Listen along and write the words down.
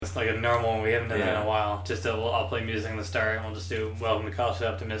like a normal one. We haven't done that in a while. I'll play music in the start, and we'll just do Welcome to Cautiously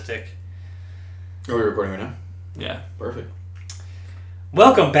Optimistic. Are we recording right now? Yeah. Perfect.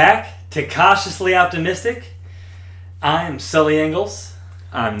 Welcome back to Cautiously Optimistic. I am Sully Engels.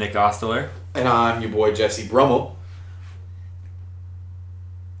 I'm Nick Osteler. And I'm your boy Jesse Brummel.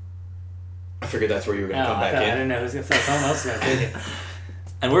 I figured that's where you were going to come back in. I didn't know who was going to say. Someone else was going to take it.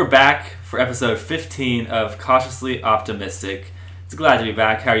 And we're back for episode 15 of Cautiously Optimistic. It's glad to be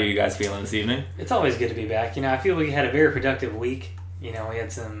back. How are you guys feeling this evening? It's always good to be back. I feel we had a very productive week. We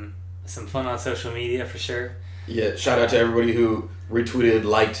had some fun on social media for sure. Yeah, shout out to everybody who retweeted,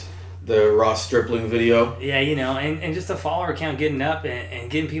 liked the Ross Stripling video. Yeah, and just a follower count getting up and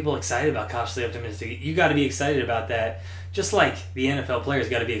getting people excited about Cautiously Optimistic. You got to be excited about that. Just like the NFL players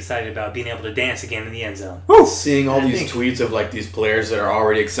got to be excited about being able to dance again in the end zone. Woo! Seeing all these tweets of like these players that are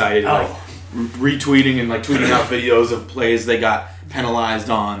already excited, like retweeting and like tweeting out videos of plays they got penalized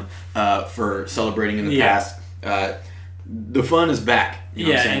on for celebrating in the past. The fun is back. You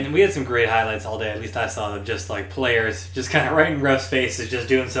know what I'm saying? And we had some great highlights all day. At least I saw them. Just like players, just kind of right in refs' faces, just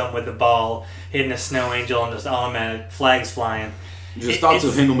doing something with the ball, hitting a snow angel, and just automatic flags flying. Just thoughts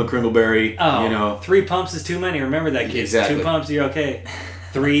of Hingle McCrindleberry, 3 pumps is too many. Remember that, kids. Exactly. 2 pumps, you're okay.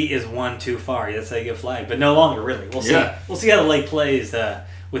 3 is 1 too far. That's how you get flagged. But no longer, really. We'll see. Yeah. We'll see how the lake plays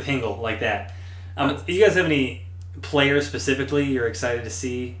with Hingle like that. You guys have any players specifically you're excited to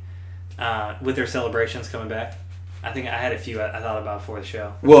see with their celebrations coming back? I think I had a few I thought about before the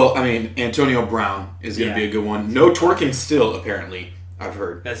show. Well, Antonio Brown is going to be a good one. No twerking still, apparently, I've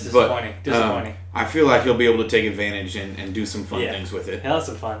heard. That's disappointing. I feel like he'll be able to take advantage and do some fun things with it. He'll have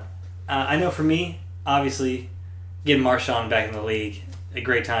some fun. I know for me, obviously, getting Marshawn back in the league, a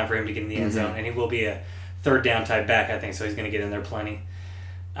great time for him to get in the end zone, and he will be a third down type back, I think, so he's going to get in there plenty.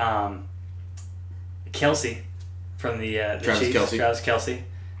 Kelsey from the Chiefs. Travis Kelsey.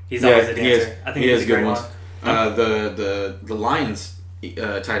 He's always a dancer. I think he has a good great ones. one. The Lions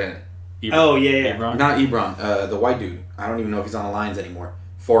tight end. Oh, yeah. Ebron? Not Ebron, the white dude. I don't even know if he's on the Lions anymore.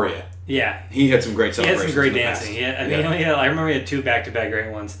 Foria. Yeah. He had some great celebrations. He had some great dancing. I remember he had 2 back-to-back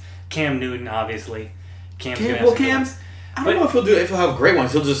great ones. Cam Newton, obviously. Cam. I don't know if he'll have great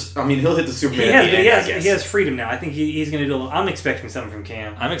ones. He'll hit the Superman. He has freedom now. I think he's going to do I'm expecting something from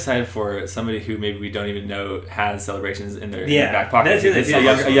Cam. I'm excited for somebody who maybe we don't even know has celebrations in their back That's pocket. It's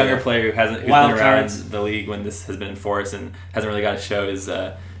a younger player who's been around cards. the league when this has been enforced and hasn't really got to show his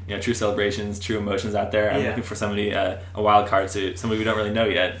true celebrations, true emotions out there. I'm looking for somebody, a wild card, somebody we don't really know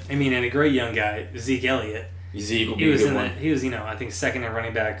yet. And a great young guy, Zeke Elliott. Zeke will be a good one. He was, I think second in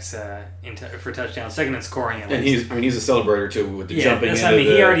running backs for touchdowns, second in scoring. And he's a celebrator too with the jumping.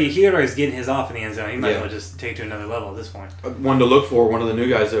 He already was getting his off in the end zone. He might as well just take it to another level at this point. One to look for, one of the new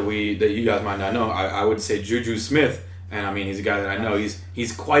guys that you guys might not know. I would say Juju Smith. And he's a guy that I know.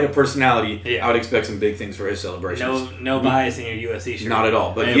 He's quite a personality. Yeah. I would expect some big things for his celebrations. No bias in your USC shirt. Not at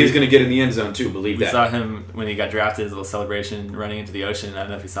all. But he is going to get in the end zone too. Believe that. We saw him when he got drafted. His little celebration running into the ocean. I don't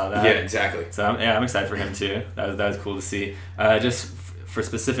know if you saw that. Yeah, exactly. So I'm excited for him too. That was cool to see. Just for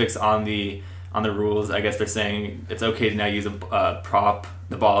specifics on the rules, I guess they're saying it's okay to now use a prop.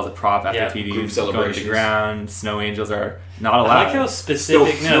 The ball as a prop after TDs going to the ground. Snow angels are not allowed. I like how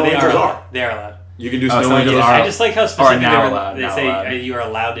specific. No, they are allowed. They are allowed. You can do snow angels. I just like how specific they say you are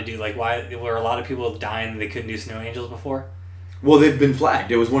allowed to do. Like, why were a lot of people dying they couldn't do snow angels before? Well, they've been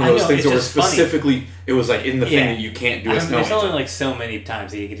flagged. It was one of those things that was specifically. Funny. It was like in the thing that you can't do a snow angel. There's only like so many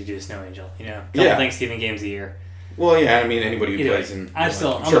times that you get to do a snow angel. Couple Thanksgiving games a year. Well, anybody who plays in. I'm a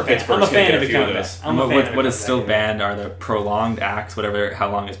fan of it. What is still banned are the prolonged acts. How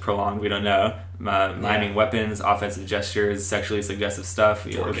long is prolonged? We don't know. Miming weapons, offensive gestures, sexually suggestive stuff.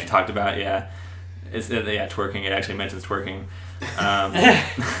 We talked about. Twerking. It actually mentions twerking.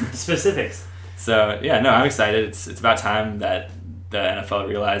 Specifics. So, I'm excited. It's about time that the NFL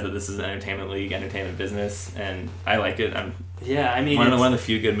realized that this is an entertainment league, entertainment business, and I like it. One of the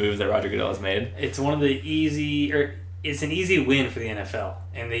few good moves that Roger Goodell has made. It's it's an easy win for the NFL,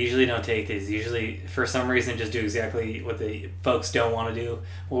 and they usually don't take these. Usually, for some reason, just do exactly what the folks don't want to do,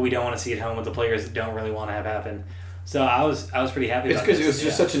 what we don't want to see at home, what the players don't really want to have happen. So I was pretty happy about it. It's because it was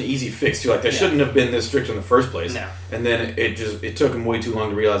just such an easy fix, too. Like, they shouldn't have been this strict in the first place. No. And then it took them way too long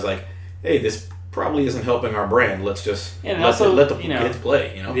to realize, like, hey, this probably isn't helping our brand. Let's just let the kids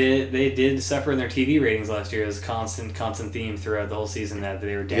play, They did suffer in their TV ratings last year as a constant theme throughout the whole season that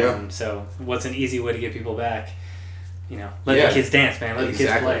they were down. Yeah. So what's an easy way to get people back? Let the kids dance, man. Let the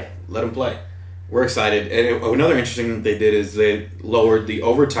kids play. Let them play. We're excited. And another interesting thing they did is they lowered the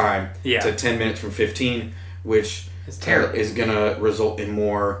overtime to 10 minutes from 15, which is going to result in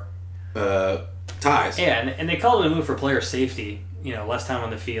more ties. Yeah, and they called it a move for player safety, less time on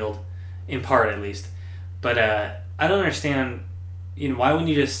the field, in part at least. But I don't understand. Why wouldn't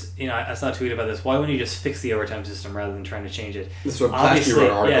you just? I saw a tweet about this. Why wouldn't you just fix the overtime system rather than trying to change it? That's what Plaschke wrote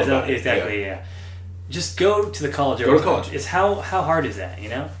an article about. Exactly. Yeah. Just go to the college. Go to college. It's how hard is that?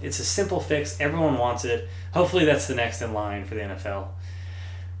 It's a simple fix. Everyone wants it. Hopefully, that's the next in line for the NFL.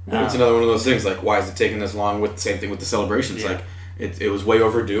 It's another one of those things. Like, why is it taking this long? With the same thing with the celebrations. Yeah. Like, it was way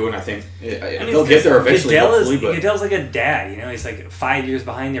overdue, and I think they'll get there eventually. Goodell's like a dad. He's like 5 years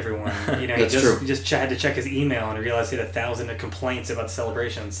behind everyone. He just had to check his email and realized he had 1,000 complaints about the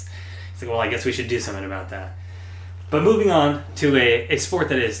celebrations. He's like, well, I guess we should do something about that. But moving on to a sport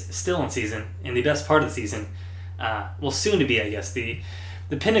that is still in season, in the best part of the season, soon to be, I guess, the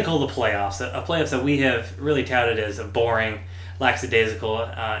pinnacle of the playoffs. A playoffs that we have really touted as a boring, lackadaisical,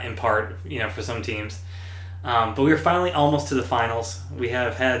 in part, for some teams. But we are finally almost to the finals. We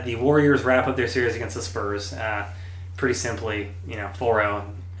have had the Warriors wrap up their series against the Spurs, pretty simply, 4-0,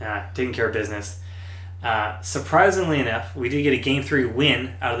 taking care of business. Surprisingly enough, we did get a Game 3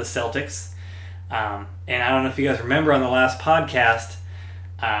 win out of the Celtics. And I don't know if you guys remember on the last podcast,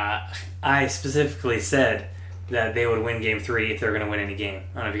 I specifically said that they would win Game 3 if they're going to win any game.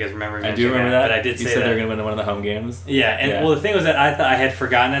 I don't know if you guys remember. I do remember that. But I did say you said they were going to win one of the home games. Yeah, well, the thing was that I thought I had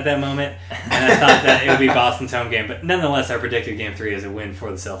forgotten at that moment, and I thought that it would be Boston's home game. But nonetheless, I predicted Game 3 as a win for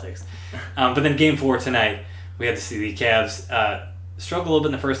the Celtics. But then Game 4 tonight, we had to see the Cavs struggle a little bit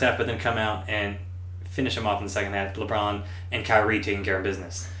in the first half, but then come out and finish them off in the second half. LeBron and Kyrie taking care of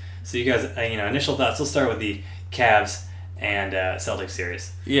business. So you guys, initial thoughts. We'll start with the Cavs and Celtics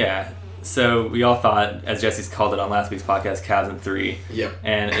series. Yeah. So we all thought, as Jesse's called it on last week's podcast, Cavs in 3. Yep.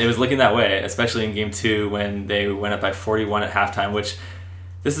 And it was looking that way, especially in Game 2 when they went up by 41 at halftime, which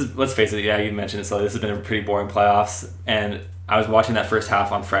this is, let's face it, you mentioned it, so this has been a pretty boring playoffs. And I was watching that first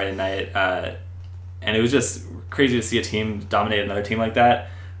half on Friday night, and it was just crazy to see a team dominate another team like that.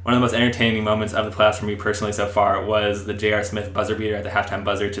 One of the most entertaining moments of the playoffs for me personally so far was the J.R. Smith buzzer beater at the halftime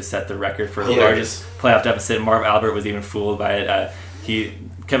buzzer to set the record for the largest playoff deficit. Marv Albert was even fooled by it.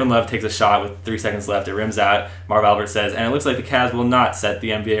 Kevin Love takes a shot with 3 seconds left. It rims out. Marv Albert says, and it looks like the Cavs will not set the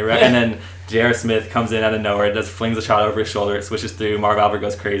NBA record. And then J.R. Smith comes in out of nowhere, flings a shot over his shoulder, it swishes through. Marv Albert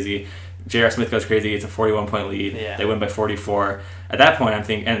goes crazy. J.R. Smith goes crazy. It's a 41-point lead. Yeah. They win by 44. At that point, I'm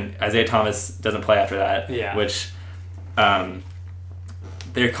thinking, and Isaiah Thomas doesn't play after that, which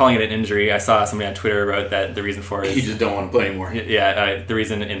they're calling it an injury. I saw somebody on Twitter wrote that the reason for it is... He just don't want to play anymore. Yeah, the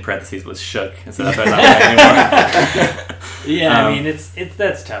reason in parentheses was shook, and so that's why he's not playing anymore. Yeah, I mean,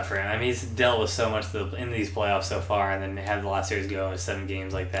 that's tough for him. I mean, he's dealt with so much in these playoffs so far, and then have the last series go 7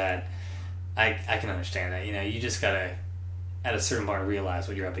 games like that. I can understand that. You just got to, at a certain point, realize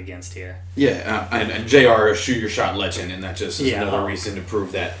what you're up against here. Yeah, and JR is shoot your shot legend, and that just is another reason to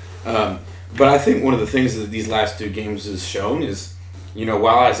prove that. But I think one of the things that these last 2 games has shown is,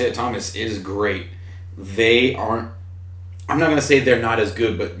 while Isaiah Thomas is great, they aren't... I'm not going to say they're not as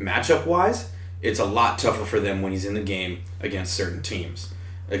good, but matchup-wise, it's a lot tougher for them when he's in the game against certain teams.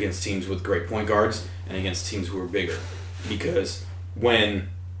 Against teams with great point guards and against teams who are bigger. Because when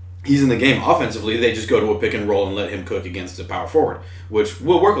he's in the game offensively, they just go to a pick and roll and let him cook against a power forward, which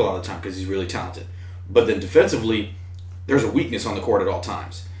will work a lot of the time because he's really talented. But then defensively, there's a weakness on the court at all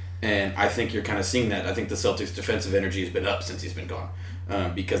times. And I think you're kind of seeing that. I think the Celtics' defensive energy has been up since he's been gone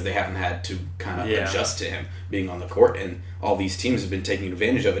because they haven't had to kind of adjust to him being on the court. And all these teams have been taking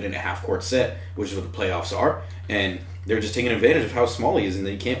advantage of it in a half-court set, which is what the playoffs are. And they're just taking advantage of how small he is and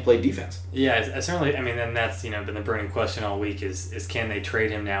that he can't play defense. Yeah, certainly. I mean, then that's been the burning question all week is can they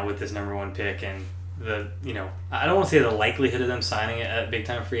trade him now with this number 1 pick? And I don't want to say the likelihood of them signing a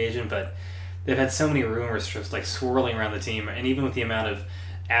big-time free agent, but they've had so many rumors just swirling around the team. And even with the amount of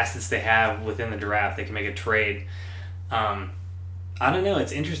assets they have within the draft, they can make a trade. I don't know.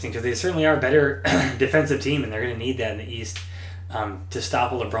 It's interesting because they certainly are a better defensive team, and they're going to need that in the East to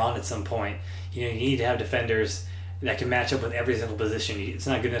stop a LeBron at some point. You need to have defenders that can match up with every single position. It's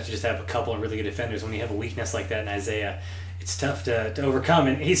not good enough to just have a couple of really good defenders. When you have a weakness like that in Isaiah, it's tough to overcome.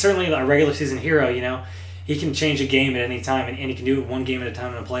 And he's certainly a regular season hero. He can change a game at any time, and he can do it 1 game at a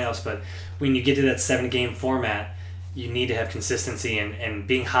time in the playoffs. But when you get to that 7-game format, you need to have consistency, and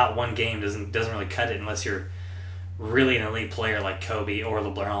being hot 1 game doesn't really cut it unless you're really an elite player like Kobe or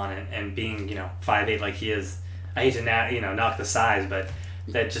LeBron, and being 5'8" like he is. I hate to knock the size, but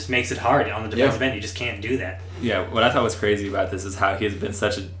that just makes it hard on the defensive end. You just can't do that. Yeah, what I thought was crazy about this is how he has been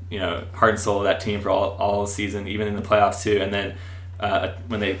such a heart and soul of that team for all season, even in the playoffs too. And then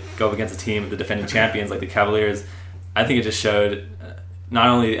when they go up against a team, the defending champions like the Cavaliers, I think it just showed not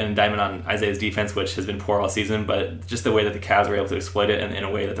only an indictment on Isaiah's defense, which has been poor all season, but just the way that the Cavs were able to exploit it in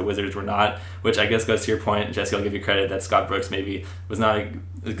a way that the Wizards were not, which I guess goes to your point, Jesse, I'll give you credit that Scott Brooks maybe was not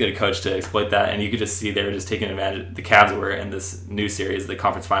as good a coach to exploit that, and you could just see they were just taking advantage, the Cavs were in this new series, the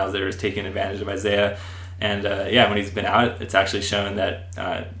conference finals, they were just taking advantage of Isaiah, and when he's been out, it's actually shown that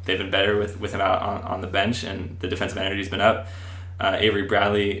they've been better with him out on the bench, and the defensive energy's been up. Avery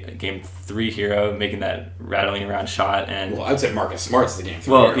Bradley, Game 3 hero, making that rattling around shot, and I'd say Marcus Smart's the Game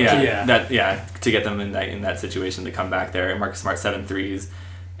 3 hero. To get them in that situation to come back there. And Marcus Smart 7 threes,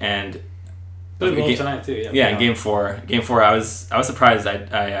 and tonight too. In Game 4, I was surprised.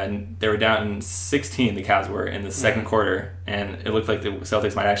 They were down in 16. The Cavs were in the second quarter, and it looked like the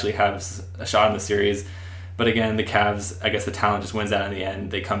Celtics might actually have a shot in the series. But again, the Cavs, I guess the talent just wins out in the end.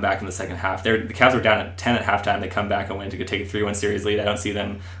 They come back in the second half. The Cavs were down at 10 at halftime. They come back and win to take a 3-1 series lead. I don't see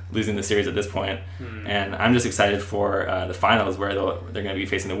them losing the series at this point. And I'm just excited for the finals where they're going to be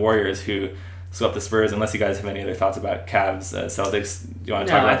facing the Warriors, who swept the Spurs. Unless you guys have any other thoughts about Cavs, Celtics, do you want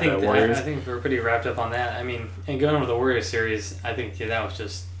to talk about the Warriors? I think we're pretty wrapped up on that. I mean, and going over the Warriors series, I think that was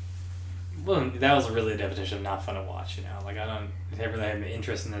just... Well, that was really the definition of not fun to watch, Like, I don't really have any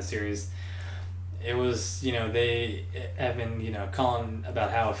interest in that series. It was, they have been, calling about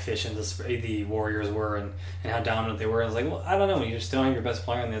how efficient the Warriors were and how dominant they were. I was like, well, I don't know. When you just don't have your best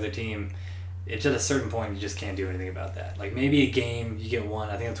player on the other team, it's at a certain point you just can't do anything about that. Like, maybe a game, you get one.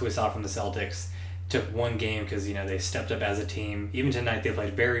 I think that's what we saw from the Celtics. Took one game because, they stepped up as a team. Even tonight, they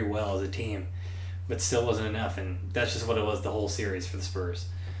played very well as a team, but still wasn't enough. And that's just what it was the whole series for the Spurs.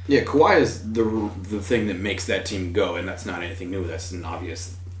 Yeah, Kawhi is the thing that makes that team go, and that's not anything new. That's an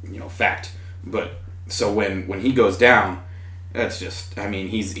obvious, fact. But so when he goes down, that's just,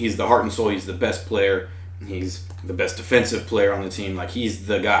 he's the heart and soul. He's the best player. He's the best defensive player on the team. Like, he's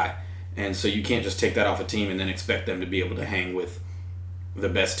the guy. And so you can't just take that off a team and then expect them to be able to hang with the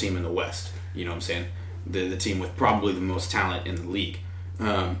best team in the West. You know what I'm saying? The team with probably the most talent in the league.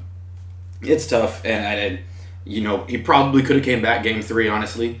 It's tough, and he probably could have came back Game 3,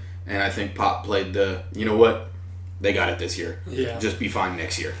 honestly. And I think Pop played you know what? They got it this year. Yeah. Just be fine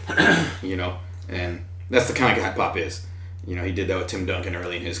next year. And that's the kind of guy Pop is. He did that with Tim Duncan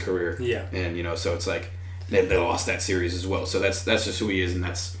early in his career. Yeah. And, so it's like they lost that series as well. So that's just who he is, and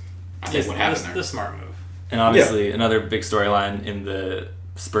that's, I think, what happened there. The smart move. And obviously, another big storyline in the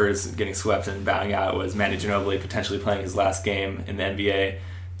Spurs getting swept and bowing out was Manu Ginobili potentially playing his last game in the NBA.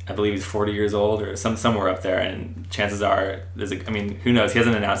 I believe he's 40 years old or somewhere up there, and chances are, who knows? He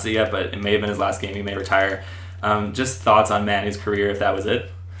hasn't announced it yet, but it may have been his last game. He may retire. Just thoughts on Manu's career if that was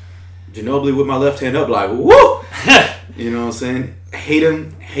it? Ginobili with my left hand up like, woo! You know what I'm saying? Hate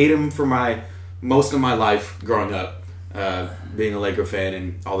him for most of my life growing up, being a Laker fan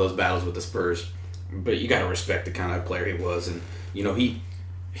and all those battles with the Spurs. But you got to respect the kind of player he was. And,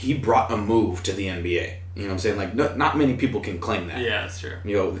 he brought a move to the NBA. You know what I'm saying? Like, not many people can claim that. Yeah, that's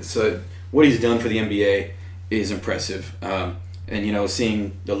true. So what he's done for the NBA is impressive. And,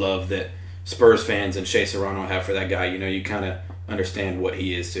 seeing the love that Spurs fans and Shea Serrano have for that guy, you kind of understand what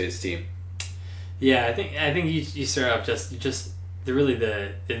he is to his team. Yeah, I think you start off just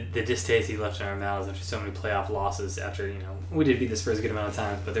the distaste he left in our mouths after so many playoff losses. After we did beat the Spurs a good amount of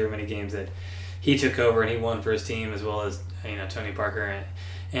times, but there were many games that he took over and he won for his team, as well as Tony Parker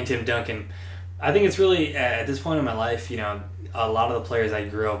and Tim Duncan. I think it's really at this point in my life, a lot of the players I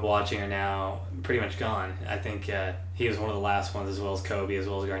grew up watching are now pretty much gone. I think he was one of the last ones, as well as Kobe, as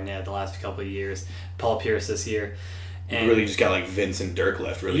well as Garnett the last couple of years. Paul Pierce this year. And really just got like Vince and Dirk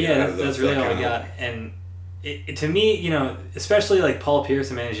left. Really, yeah, that's really all we got. And it, to me, especially like Paul Pierce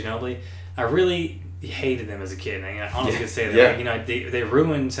and Manu Ginobili, I really hated them as a kid. I honestly could say that. Yeah. They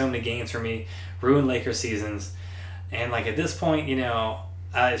ruined so many games for me, ruined Lakers seasons, and like at this point,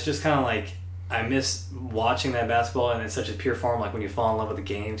 it's just kind of like I miss watching that basketball, and it's such a pure form. Like when you fall in love with the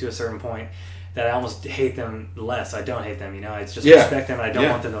game to a certain point, that I almost hate them less. I don't hate them. It's just respect them, and I don't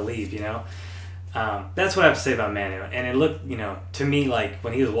want them to leave. That's what I have to say about Manu. And it looked, to me like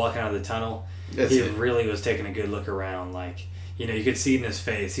when he was walking out of the tunnel, he really was taking a good look around. Like, you could see it in his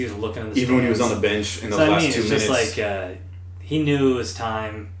face. He was looking at the even when he was on the bench in those last 2 minutes. It's just like he knew it was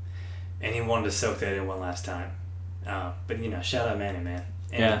time, and he wanted to soak that in one last time. But shout out Manu, man.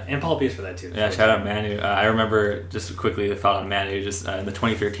 And Paul Pierce for that too. Yeah, shout out Manu. I remember just quickly the thought on Manu. Just in the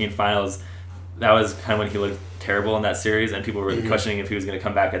 2013 finals, that was kind of when he looked terrible in that series, and people were really questioning if he was going to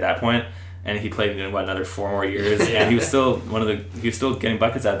come back at that point. And he played in another 4 more years, and he was still he was still getting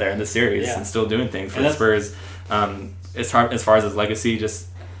buckets out there in the series and still doing things for the Spurs. As far as his legacy, just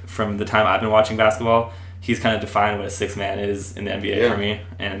from the time I've been watching basketball, he's kind of defined what a sixth man is in the NBA for me.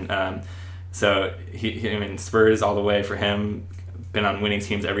 And so Spurs all the way for him. been on winning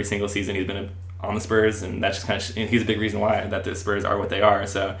teams every single season. He's been on the Spurs, and that's just kind of he's a big reason why that the Spurs are what they are.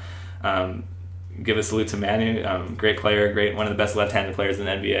 So, give a salute to Manu. Great player, one of the best left-handed players in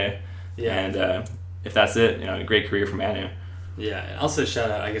the NBA. Yeah. And if that's it, a great career for Manu. Yeah, and also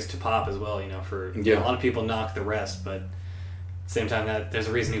shout out, I guess, to Pop as well. For a lot of people knock the rest, but at the same time, that there's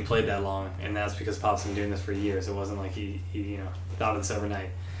a reason he played that long, and that's because Pop's been doing this for years. It wasn't like he thought of this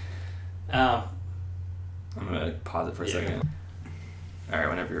overnight. I'm gonna pause it for a second. All right,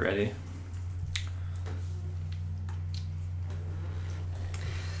 whenever you're ready.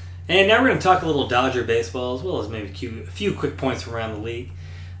 And now we're going to talk a little Dodger baseball, as well as maybe a few quick points from around the league.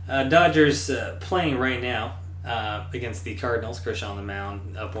 Dodgers playing right now against the Cardinals. Kershaw on the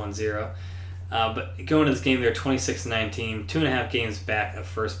mound, up 1-0. But going to this game, they're 26-19, 2.5 games back of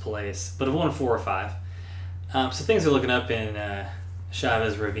first place, but have won 4 or 5. So things are looking up in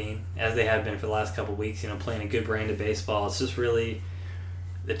Chavez Ravine, as they have been for the last couple of weeks. Playing a good brand of baseball. It's just really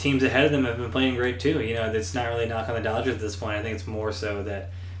the teams ahead of them have been playing great too. It's not really a knock on the Dodgers at this point. I think it's more so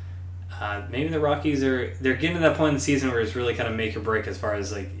that maybe the Rockies they're getting to that point in the season where it's really kind of make or break as far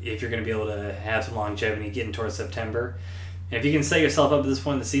as like if you're going to be able to have some longevity getting towards September. And if you can set yourself up at this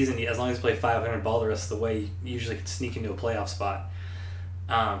point in the season, as long as you play 500 ball the rest of the way, you usually can sneak into a playoff spot.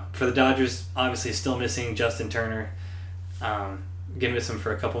 For the Dodgers, obviously still missing Justin Turner. Going to miss him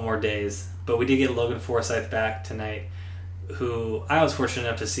for a couple more days. But we did get Logan Forsythe back tonight, who I was fortunate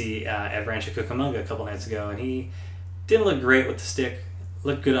enough to see at Rancho Cucamonga a couple nights ago, and he didn't look great with the stick.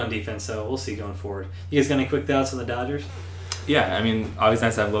 Looked good on defense, so we'll see going forward. You guys got any quick thoughts on the Dodgers? Yeah, always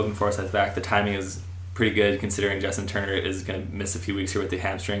nice to have Logan Forsythe back. The timing is pretty good considering Justin Turner is going to miss a few weeks here with the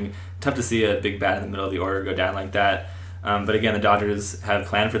hamstring. Tough to see a big bat in the middle of the order go down like that. But again, the Dodgers have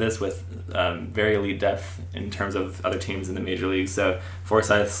planned for this with very elite depth in terms of other teams in the major leagues. So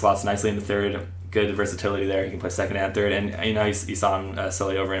Forsythe slots nicely in the third. Good versatility there. He can play second and third. And, you saw him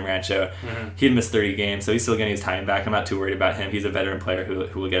sully over in Rancho. Mm-hmm. He had missed 30 games, so he's still getting his time back. I'm not too worried about him. He's a veteran player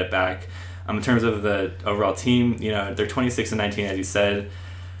who will get it back. In terms of the overall team, they're 26-19, as you said.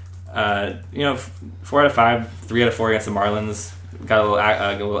 4 out of 5, 3 out of 4 against the Marlins. Got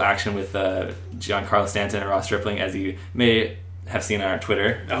a little action with Giancarlo Stanton and Ross Stripling, as you may have seen on our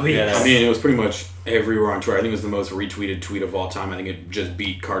Twitter. Oh, yeah. It was pretty much everywhere on Twitter. I think it was the most retweeted tweet of all time. I think it just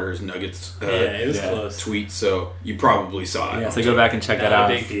beat Carter's Nuggets it was close. Tweet, so you probably saw it. Yeah, so go back and check that out.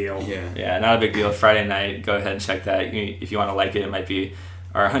 Not a big deal. Yeah, not a big deal. Friday night, go ahead and check that. If you want to like it, it might be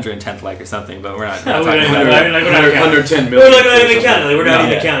our 110th like or something, but we're not talking about it. 110 million. We're not even counting. We're not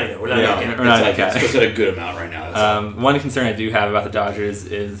even counting. We're not even counting. It's at a good amount right now. One concern I do have about the Dodgers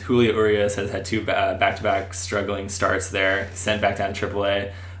is Julio Urias has had 2 back-to-back struggling starts there, sent back down to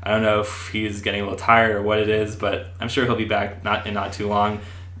AAA. I don't know if he's getting a little tired or what it is, but I'm sure he'll be back not too long.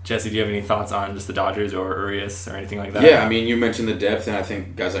 Jesse, do you have any thoughts on just the Dodgers or Urias or anything like that? Yeah, you mentioned the depth, and I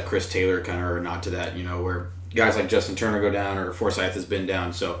think guys like Chris Taylor kind of are a nod to that, where guys like Justin Turner go down or Forsythe has been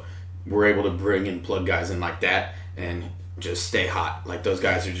down, so we're able to bring and plug guys in like that and just stay hot. Like those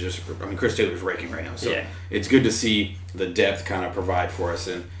guys are just, Chris Taylor's raking right now, so it's good to see the depth kind of provide for us.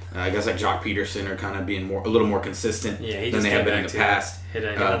 And I guess like Jock Peterson are kind of being a little more consistent than they have been in the past. Hit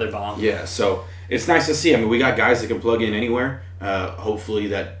another bomb. Yeah, so it's nice to see. We got guys that can plug in anywhere. Hopefully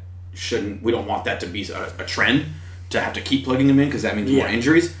that we don't want that to be a trend to have to keep plugging them in because that means more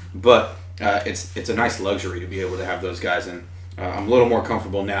injuries. But it's a nice luxury to be able to have those guys, and I'm a little more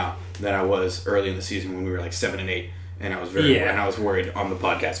comfortable now than I was early in the season when we were like 7-8, and I was I was worried on the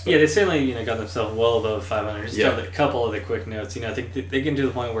podcast. But. Yeah, they certainly got themselves well above 500. Just a couple of the quick notes. I think they get to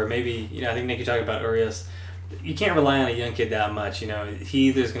the point where maybe I think Nick, you talked about Urias. You can't rely on a young kid that much. He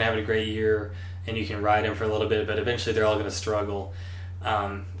either's going to have a great year and you can ride him for a little bit, but eventually they're all going to struggle.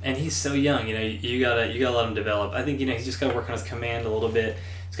 And he's so young. You gotta let him develop. I think he's just got to work on his command a little bit.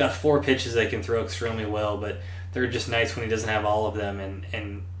 He's got 4 pitches that can throw extremely well, but there are just nights when he doesn't have all of them,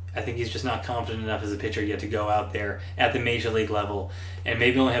 and I think he's just not confident enough as a pitcher yet to go out there at the major league level and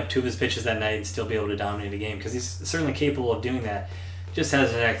maybe only have 2 of his pitches that night and still be able to dominate a game, because he's certainly capable of doing that. Just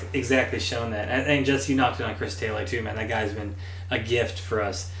hasn't exactly shown that. And I think Jesse, you knocked it on Chris Taylor too, man. That guy's been a gift for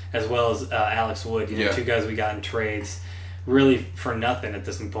us, as well as Alex Wood. 2 guys we got in trades really for nothing at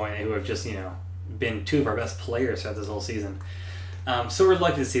this point, who have just been 2 of our best players throughout this whole season. So we're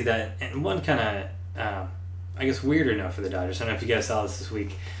lucky to see that. And one kind of, I guess, weirder note for the Dodgers. I don't know if you guys saw this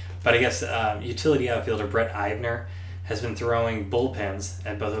week, but I guess utility outfielder Brett Eibner has been throwing bullpens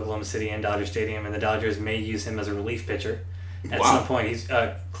at both Oklahoma City and Dodger Stadium, and the Dodgers may use him as a relief pitcher at some point. He's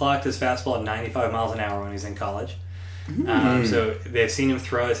clocked his fastball at 95 miles an hour when he's in college. So they've seen him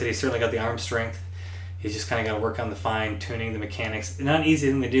throw. They said he's certainly got the arm strength. He's just kind of got to work on the fine-tuning, the mechanics. Not an easy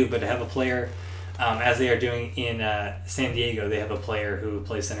thing to do, but to have a player as they are doing in San Diego. They have a player who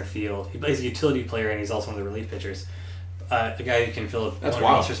plays center field. He plays a utility player, and he's also one of the relief pitchers. A guy who can fill up one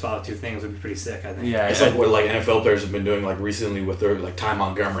roster spot with two things would be pretty sick, I think. Yeah, it's like what NFL players have been doing recently with their Ty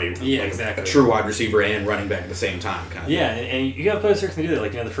Montgomery. Yeah, exactly. A true wide receiver and running back at the same time. Kind of thing. And you got players who can do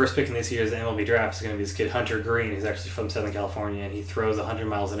that. The first pick in this year's MLB draft is going to be this kid Hunter Green, who's actually from Southern California, and he throws 100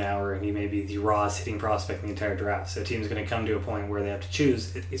 miles an hour, and he may be the rawest hitting prospect in the entire draft. So a team's going to come to a point where they have to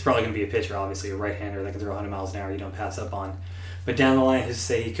choose. It's probably going to be a pitcher, obviously, a right-hander that can throw 100 miles an hour you don't pass up on. But down the line, who's to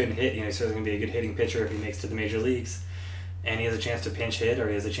say he couldn't hit? He's certainly going to be a good hitting pitcher if he makes it to the major leads. And he has a chance to pinch hit, or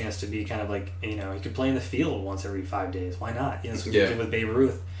he has a chance to be kind of he could play in the field once every 5 days. Why not? That's what we did with Babe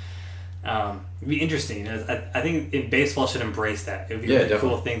Ruth. It'd be interesting. I think baseball should embrace that. It would be a really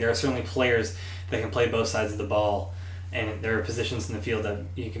cool thing. There are certainly players that can play both sides of the ball, and there are positions in the field that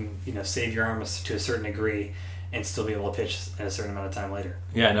you can save your arms to a certain degree and still be able to pitch in a certain amount of time later.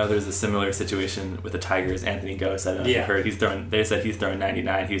 Yeah, I know there's a similar situation with the Tigers. Anthony Gose, I don't know if you've heard. They said he's throwing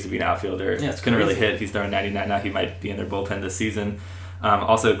 99. He used to be an outfielder. Yeah, it's couldn't really hit. He's throwing 99 now. He might be in their bullpen this season.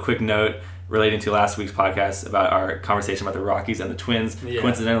 Also, a quick note relating to last week's podcast about our conversation about the Rockies and the Twins. Yeah.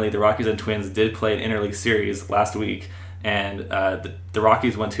 Coincidentally, the Rockies and Twins did play an interleague series last week, and the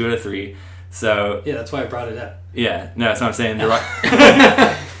Rockies won 2 out of 3. So that's why I brought it up. Yeah, no, that's what I'm saying.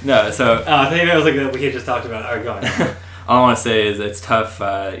 No, so I think that was what we had just talked about. All right, go on. All I want to say is it's tough.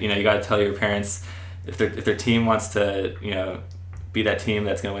 You got to tell your parents if their team wants to, be that team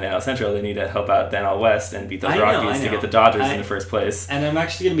that's going to win the NL Central, they need to help out the NL West and beat those Rockies to get the Dodgers in the first place. And I'm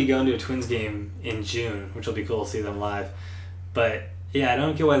actually going to be going to a Twins game in June, which will be cool to see them live. But I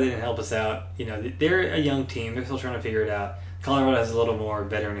don't get why they didn't help us out. They're a young team; they're still trying to figure it out. Colorado has a little more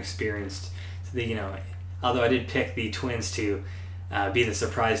veteran experienced. So although I did pick the Twins to be the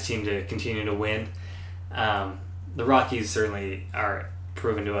surprise team to continue to win, the Rockies certainly are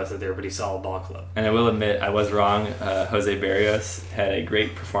proven to us that they're a pretty solid ball club. And I will admit, I was wrong. Jose Berrios had a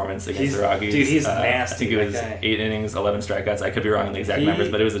great performance against the Rockies. Dude, he's nasty. I think it was 8 innings, 11 strikeouts. I could be wrong on the exact numbers,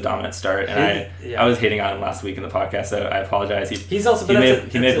 but it was a dominant start. And I was hating on him last week in the podcast, so I apologize. He may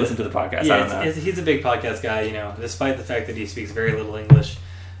have listened to the podcast. Yeah, I don't know. He's a big podcast guy, despite the fact that he speaks very little English.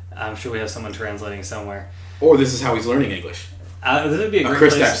 I'm sure we have someone translating somewhere. Or this is how he's learning English. This would be a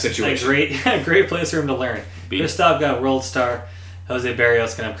great place, situation. A great place for him to learn. Kristaps got world star. Jose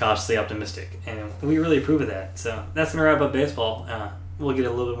Berrios can have cautiously optimistic, and we really approve of that. So that's going to wrap up baseball. We'll get a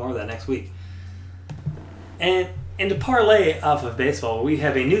little bit more of that next week. And to parlay off of baseball, we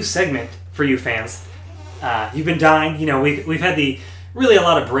have a new segment for you fans. You've been dying. We've had a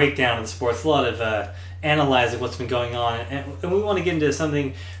lot of breakdown of the sports, a lot of analyzing what's been going on, and we want to get into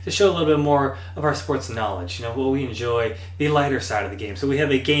something to show a little bit more of our sports knowledge. What we enjoy, the lighter side of the game. So we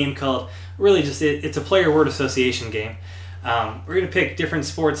have a game called it's a player word association game. We're going to pick different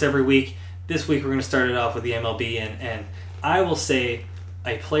sports every week. This week we're going to start it off with the MLB, and I will say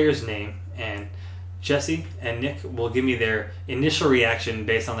a player's name, and Jesse and Nick will give me their initial reaction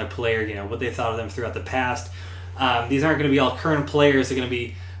based on their player, what they thought of them throughout the past. These aren't going to be all current players. They're going to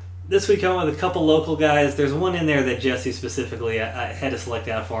be, this week I'm with a couple local guys. There's one in there that Jesse specifically, I had to select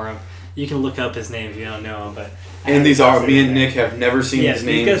out for him. You can look up his name if you don't know him, but... And these are, me and Nick have never seen his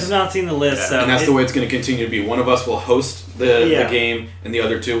names. You guys have not seen the list. So and that's the way it's going to continue to be. One of us will host the game, and the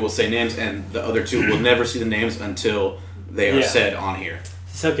other two will say names, and the other two will never see the names until they are said on here.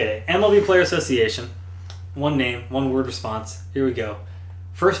 It's okay. MLB Player Association. One name, one word response. Here we go.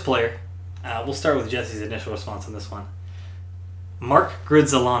 First player. We'll start with Jesse's initial response on this one. Mark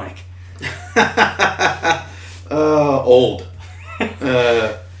Grudzielanek. Old.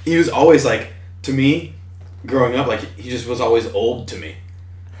 He was always to me, growing up, he just was always old to me.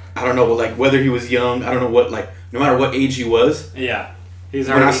 I don't know, whether he was young, I don't know what, no matter what age he was. Yeah. When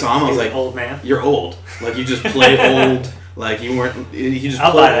I saw him, I was like, old man. You're old. You just play old. You weren't, he just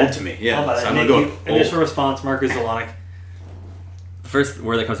played old to me. Yeah. So I'm going to go initial response, Mark Grudzielanek. The first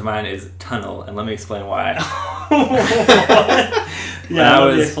word that comes to mind is tunnel, and let me explain why. When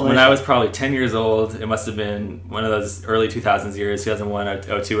I was probably 10 years old, it must have been one of those early 2000s years, 2001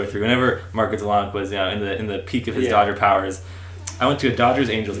 or 02 or 03, whenever Mark Grudzielanek was in the peak of his Dodger powers. I went to a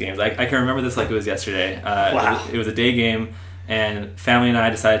Dodgers-Angels game. I can remember this like it was yesterday. Wow. It was a day game, and family and I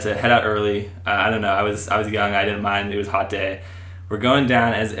decided to head out early. I don't know. I was young. I didn't mind. It was a hot day. We're going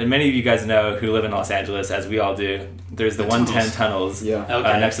down, and many of you guys know who live in Los Angeles, as we all do. There's the 110 tunnels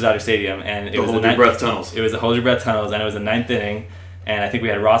next to Dodger Stadium, and it was the Hold Your Breath tunnels. It was the Hold Your Breath tunnels, and it was the 9th inning. And I think we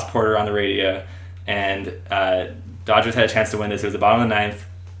had Ross Porter on the radio, and Dodgers had a chance to win this. It was the bottom of the 9th.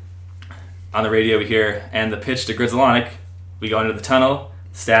 On the radio, we hear, and the pitch to Grudzielanek. We go into the tunnel,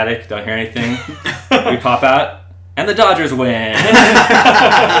 static, don't hear anything. We pop out, and the Dodgers win. And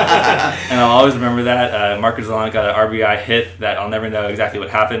I'll always remember that. Marcus Zalon got an RBI hit that I'll never know exactly what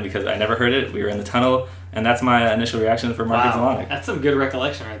happened because I never heard it. We were in the tunnel, and that's my initial reaction for Marcus Zalon. That's some good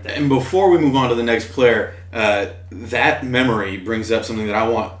recollection right there. And before we move on to the next player, that memory brings up something that I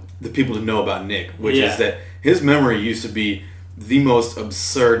want the people to know about Nick, which is that his memory used to be the most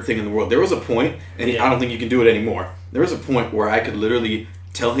absurd thing in the world. There was a point, and I don't think you can do it anymore, there was a point where I could literally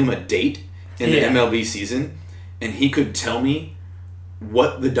tell him a date in the MLB season, and he could tell me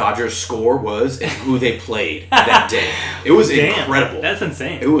what the Dodgers score was and who they played that day. It was incredible. That's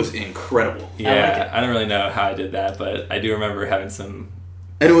insane. It was incredible. Yeah, I don't really know how I did that, but I do remember having some...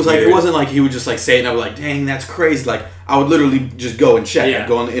 And it was like, it wasn't like he would just like say it and I was like, dang, that's crazy. Like, I would literally just go and check. I'd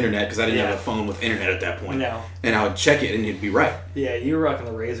go on the internet because I didn't have a phone with internet at that point. No. And I would check it and he'd be right. Yeah, you were rocking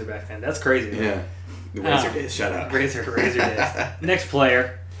the Razor back then. That's crazy. Yeah. The Razor days, shut up. Razor days. Next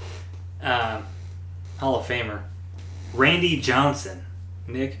player, Hall of Famer, Randy Johnson.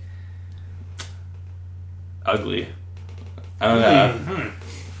 Nick? Ugly. I don't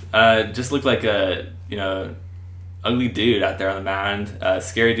know. Just looked like a, ugly dude out there on the mound.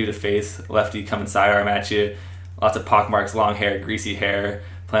 Scary dude to face. Lefty coming sidearm at you. Lots of pockmarks, long hair, greasy hair.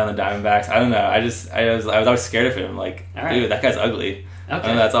 Playing on the Diamondbacks. I don't know. I was always scared of him. Like, dude, that guy's ugly.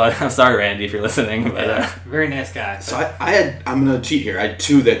 Okay. That's all. I'm sorry, Randy, if you're listening. But, very nice guy. So I'm going to cheat here. I had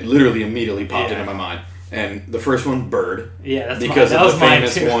two that literally immediately popped into my mind. And the first one, Bird. Yeah, that's because of the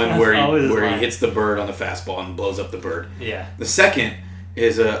famous one where he hits the bird on the fastball and blows up the bird. Yeah. The second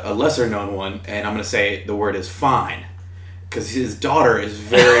is a lesser known one, and I'm going to say the word is fine. Because his daughter is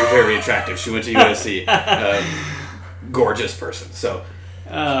very, very attractive. She went to USC. Gorgeous person. So,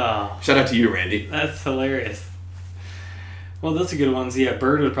 shout out to you, Randy. That's hilarious. Well, those are good ones. Yeah,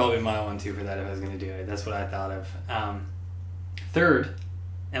 Bird would probably be my one, too, for that if I was going to do it. That's what I thought of. Third,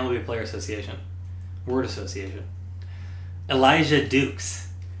 MLB Player Association. Word association. Elijah Dukes.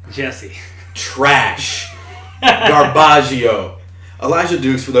 Jesse. Trash. Garbaggio. Elijah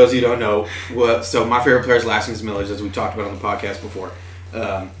Dukes, for those of you who don't know, so my favorite player is Last Name's Millage, as we talked about on the podcast before.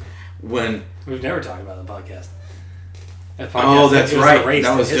 We've never talked about it on the podcast. That's right.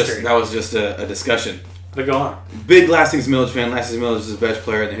 That was just a discussion. But go on. Big Last Name's Millage fan. Last Name's Millage is the best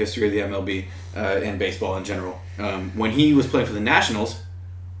player in the history of the MLB and baseball in general. When he was playing for the Nationals,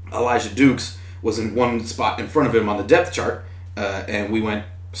 Elijah Dukes was in one spot in front of him on the depth chart, and we went.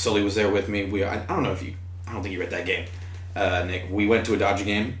 Sully was there with me. I don't think you read that game, Nick. We went to a Dodger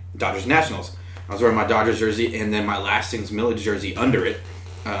game, Dodgers Nationals. I was wearing my Dodgers jersey and then my Lastings Millage jersey under it,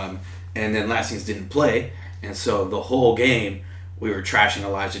 and then Lastings didn't play, and so the whole game we were trashing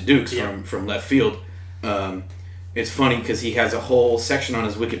Elijah Dukes from left field. It's funny because he has a whole section on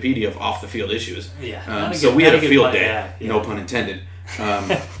his Wikipedia of off the field issues. Yeah. So we had a field day, no pun intended.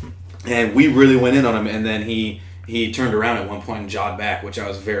 And we really went in on him, and then he turned around at one point and jogged back, which I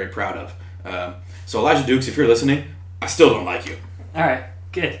was very proud of. So Elijah Dukes, if you're listening, I still don't like you. All right,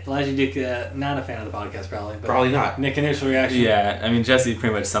 good. Elijah Duke, not a fan of the podcast, probably. But probably not. Nick, initial reaction? Yeah, I mean, Jesse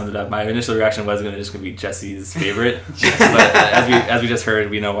pretty much summed it up. My initial reaction was just going to be Jesse's favorite. But as we just heard,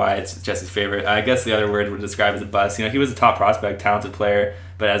 we know why it's Jesse's favorite. I guess the other word would describe as a bust. He was a top prospect, talented player,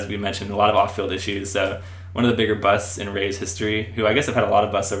 but as we mentioned, a lot of off-field issues, so... One of the bigger busts in Rays history, who I guess have had a lot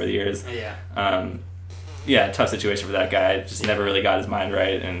of busts over the years. Yeah. Tough situation for that guy. Just never really got his mind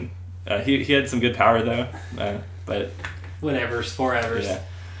right, and he had some good power though. But whatever's, forevers. Yeah.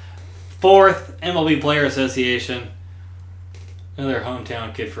 Fourth, MLB Player Association. Another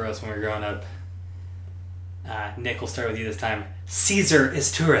hometown kid for us when we were growing up. Nick, we'll start with you this time. Cesar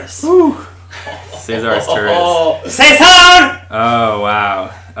Izturis. Woo! Cesar Izturis. Cesar! Oh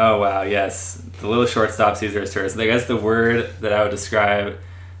wow, yes. The little shortstop Cesar Izturis. I guess the word that I would describe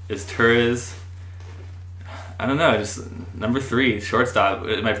is Izturis. I don't know, just number 3, shortstop.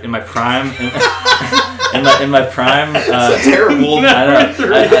 In my prime, in my prime. That's terrible.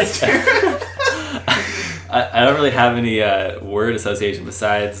 I don't really have any word association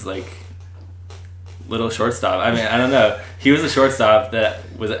besides like little shortstop. I mean, I don't know. He was a shortstop that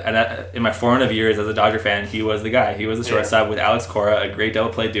was, in my formative years as a Dodger fan, he was the guy. He was a shortstop with Alex Cora, a great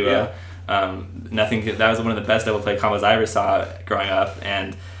double play duo. Yeah. That was one of the best double play combos I ever saw growing up,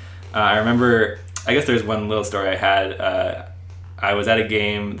 and I remember, I guess there's one little story I had. I was at a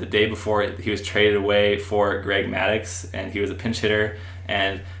game the day before he was traded away for Greg Maddux, and he was a pinch hitter,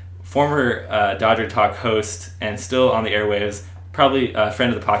 and former Dodger Talk host, and still on the airwaves, probably a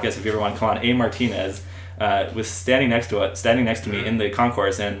friend of the podcast if you ever want to come on, A. Martinez, was standing next to me in the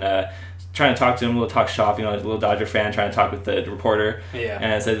concourse, and trying to talk to him, a little talk shop, a little Dodger fan, trying to talk with the reporter. Yeah.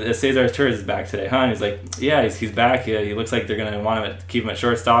 And I said, Cesar Izturis is back today, huh? And he's like, yeah, he's back. He looks like they're going to want him keep him at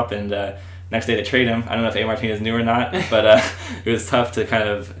shortstop, and Next day they trade him. I don't know if A. Martinez knew or not, but it was tough to kind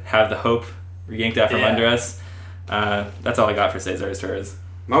of have the hope yanked out from under us. That's all I got for Cesar Torres.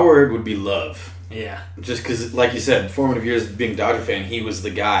 My word would be love. Yeah. Just because, like you said, formative years being a Dodger fan, he was the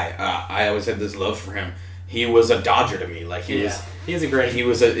guy. I always had this love for him. He was a Dodger to me. Like he was. He's a great. He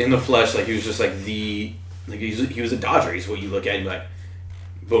was in the flesh. Like he was just like he was a Dodger. He's what you look at and you're like,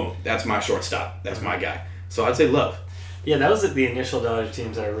 boom, that's my shortstop. That's my guy. So I'd say love. Yeah, that was the initial Dodger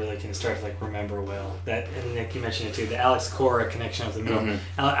teams that I really can start to remember well. That, and Nick, you mentioned it too, the Alex Cora connection of the middle. Mm-hmm.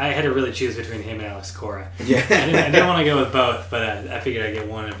 I had to really choose between him and Alex Cora. Yeah, I didn't want to go with both, but I figured I'd get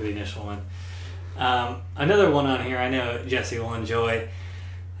one for the initial one. Another one on here I know Jesse will enjoy.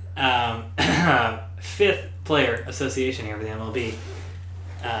 Fifth player association here for the MLB.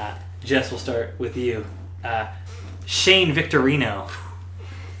 Jess, we'll start with you. Shane Victorino.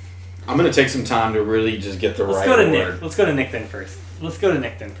 I'm going to take some time to really just get the right word. Nick. Let's go to Nick then first.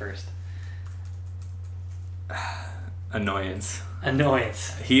 Annoyance.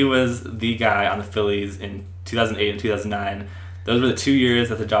 He was the guy on the Phillies in 2008 and 2009. Those were the 2 years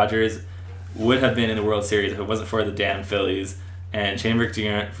that the Dodgers would have been in the World Series if it wasn't for the damn Phillies. And Shane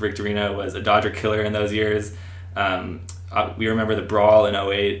Victorino was a Dodger killer in those years. We remember the brawl in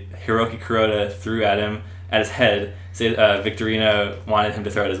 2008. Hiroki Kuroda threw at him, at his head. Victorino wanted him to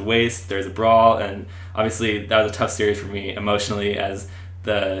throw at his waist. There was a brawl, and obviously that was a tough series for me emotionally as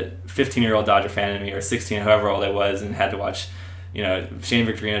the 15-year-old Dodger fan in me, or 16, however old I was, and had to watch, Shane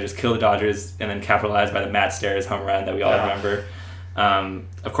Victorino just kill the Dodgers and then capitalize by the Matt Stairs home run that we all remember.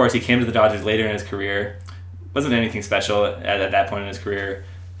 Of course, he came to the Dodgers later in his career. Wasn't anything special at that point in his career.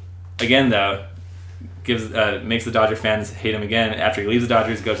 Again, though, makes the Dodger fans hate him again. After he leaves the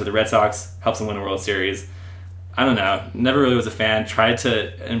Dodgers, goes to the Red Sox, helps them win a World Series. I don't know. Never really was a fan. Tried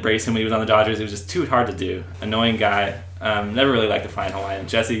to embrace him when he was on the Dodgers. It was just too hard to do. Annoying guy. Never really liked the Flying Hawaiian.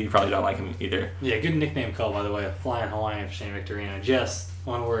 Jesse, you probably don't like him either. Yeah, good nickname call, by the way. Flying Hawaiian for Shane Victorino. Jess,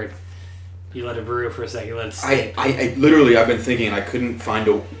 one word. You let it brew for a second. You let it steep. I literally, I've been thinking, and I couldn't find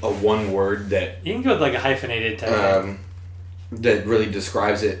a one word that... You can go with a hyphenated type. That really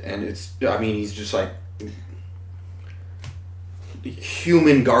describes it, and he's just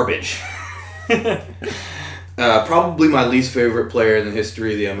human garbage. Probably my least favorite player in the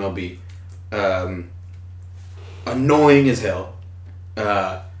history of the MLB. Annoying as hell.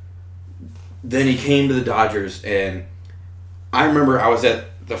 Then he came to the Dodgers, and I remember I was at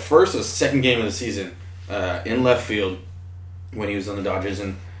the first or second game of the season in left field when he was on the Dodgers,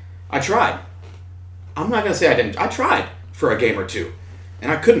 and I tried. I'm not going to say I didn't. I tried for a game or two,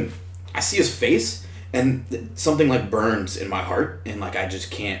 and I couldn't. I see his face, and something burns in my heart, and I just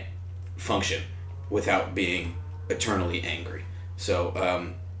can't function without being eternally angry.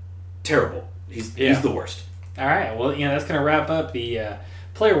 So, terrible. He's the worst. All right. Well, that's going to wrap up the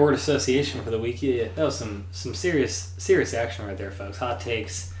player word association for the week. Yeah, that was some serious action right there, folks. Hot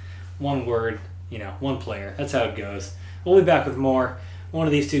takes, one word, one player. That's how it goes. We'll be back with more. One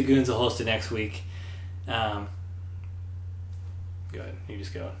of these two goons will host it next week. Go ahead. You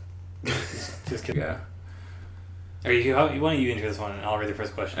just go. Just kidding. Yeah. Why don't you enter this one, and I'll read the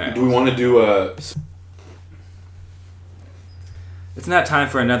first question. Right. Do we want to do a... It's not time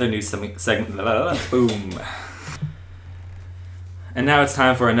for another new segment. Boom. And now it's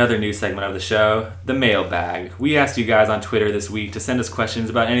time for another new segment of the show, the mailbag. We asked you guys on Twitter this week to send us questions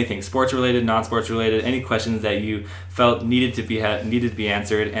about anything sports-related, non-sports-related, any questions that you felt needed to be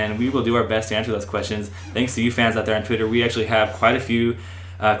answered, and we will do our best to answer those questions. Thanks to you fans out there on Twitter, we actually have quite a few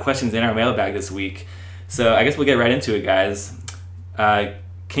questions in our mailbag this week. So I guess we'll get right into it, guys.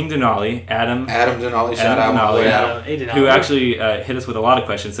 King Denali, Adam Denali, shout out, who actually hit us with a lot of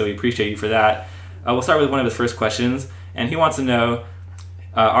questions, so we appreciate you for that. We'll start with one of his first questions, and he wants to know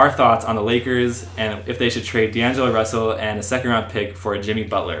our thoughts on the Lakers and if they should trade D'Angelo Russell and a second-round pick for Jimmy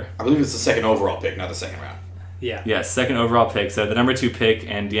Butler. I believe it's the second overall pick, not the second round. Yeah. Yes, second overall pick, so the number 2 pick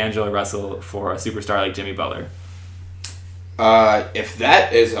and D'Angelo Russell for a superstar like Jimmy Butler. If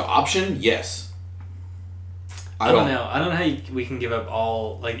that is an option, yes. I don't know. I don't know how we can give up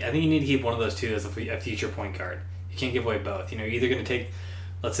all... I think you need to keep one of those two as a future point guard. You can't give away both. You're either going to take,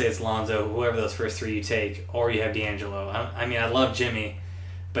 let's say it's Lonzo, whoever those first three you take, or you have D'Angelo. I love Jimmy,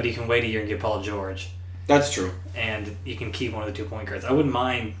 but you can wait a year and get Paul George. That's true. And you can keep one of the 2 point guards. I wouldn't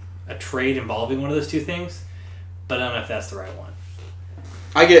mind a trade involving one of those two things, but I don't know if that's the right one.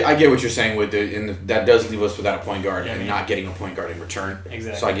 I get what you're saying with that does leave us without a point guard and not getting a point guard in return.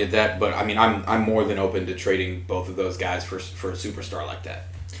 Exactly. So I get that, but I'm more than open to trading both of those guys for a superstar like that.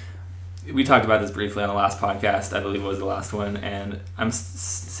 We talked about this briefly on the last podcast. I believe it was the last one, and I'm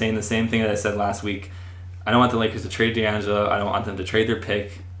saying the same thing that I said last week. I don't want the Lakers to trade D'Angelo. I don't want them to trade their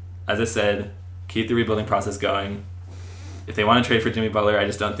pick. as I said, keep the rebuilding process going. If they want to trade for Jimmy Butler, I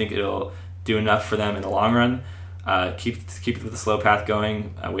just don't think it'll do enough for them in the long run. Keep the slow path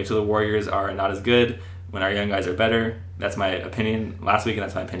going. Wait till the Warriors are not as good when our young guys are better. That's my opinion last week, and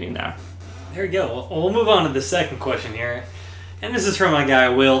that's my opinion now. There we go. Well, we'll move on to the second question here. And this is from my guy,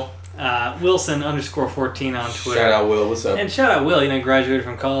 Will. Wilson_14 on Twitter. Shout out, Will. What's up? And shout out, Will. Graduated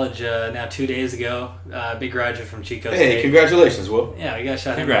from college now 2 days ago. Big graduate from Chico State. Hey, congratulations, Will. Yeah, we got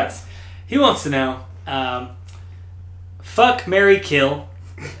shot. Congrats. He wants to know, fuck, marry, kill,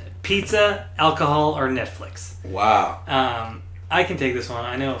 pizza, alcohol, or Netflix. Wow. I can take this one.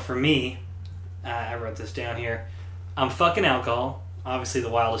 I know for me, I wrote this down here. I'm fucking alcohol. Obviously the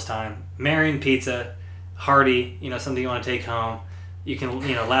wildest time. Marrying pizza, hearty, something you want to take home. You can,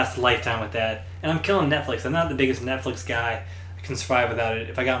 last a lifetime with that. And I'm killing Netflix. I'm not the biggest Netflix guy. I can survive without it.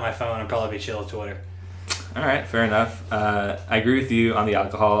 If I got my phone, I'd probably be chill with Twitter. All right, fair enough. I agree with you on the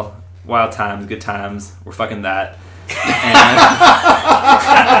alcohol. Wild times, good times. We're fucking that.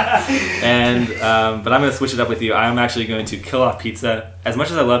 But I'm going to switch it up with you. I'm actually going to kill off pizza. As much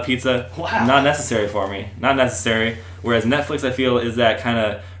as I love pizza, not necessary for me. Not necessary. Whereas Netflix, I feel, is that kind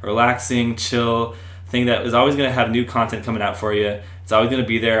of relaxing, chill thing that is always going to have new content coming out for you. It's always going to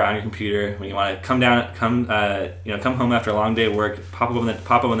be there on your computer when you want to come home after a long day of work. Pop up on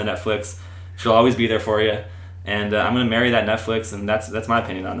the Netflix. She'll always be there for you. And I'm going to marry that Netflix, and that's my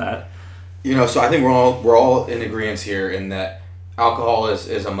opinion on that. So I think we're all in agreement here in that alcohol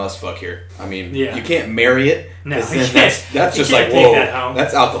is a must fuck here. I mean, you can't marry it. No, that's just like, whoa,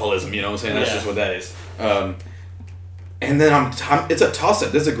 that's alcoholism. You know what I'm saying? That's just what that is. And then it's a toss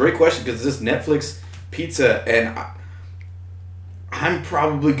up. This is a great question because this Netflix, pizza, and I'm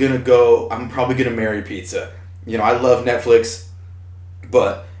probably gonna marry pizza. I love Netflix,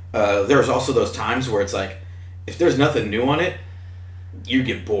 but there's also those times where it's like, if there's nothing new on it, you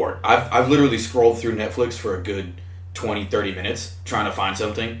get bored. I've literally scrolled through Netflix for a good 20-30 minutes trying to find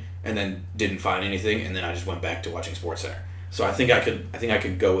something, and then didn't find anything, and then I just went back to watching SportsCenter. So I think I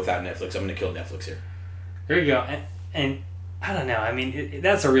could go without Netflix. I'm gonna kill Netflix here. There you go. And I don't know. I mean,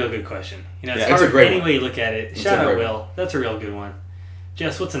 that's a real good question. It's hard. It's a great any one. way you look at it. Shout out, Will. That's a real good one.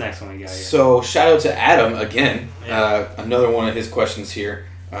 Jess, what's the next one we got here? So shout out to Adam again. Another one of his questions here,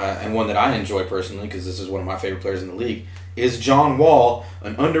 and one that I enjoy personally because this is one of my favorite players in the league. Is John Wall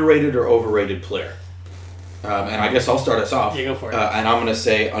an underrated or overrated player? And I guess I'll start us off. Yeah, go for it. And I'm going to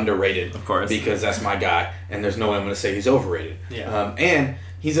say underrated. Of course. Because that's my guy, and there's no way I'm going to say he's overrated. Yeah. And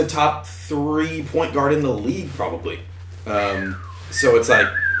he's a top 3 point guard in the league, probably. So it's like,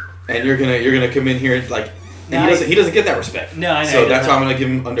 and you're gonna come in here like, and he doesn't get that respect. No, I know. So that's why I'm going to give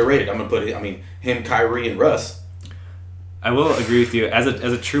him underrated. I'm going to put him, Kyrie, and Russ. I will agree with you. As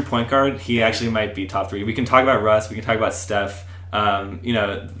a true point guard, he actually might be top 3. We can talk about Russ. We can talk about Steph.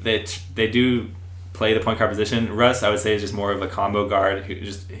 They do play the point guard position. Russ, I would say, is just more of a combo guard. He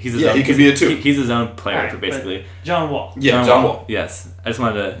could be a 2. He's his own player, basically. John Wall. Yeah, John Wall. Yes. I just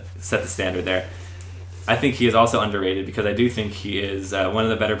wanted to set the standard there. I think he is also underrated because I do think he is one of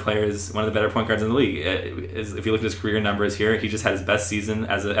the better players, one of the better point guards in the league. If you look at his career numbers here, he just had his best season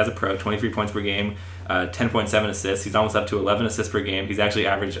as a pro, 23 points per game, 10.7 assists. He's almost up to 11 assists per game. He's actually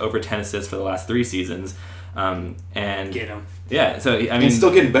averaged over 10 assists for the last 3 seasons. And get him. Yeah, so he's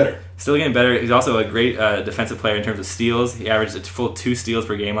still getting better. Still getting better. He's also a great defensive player in terms of steals. He averaged a full 2 steals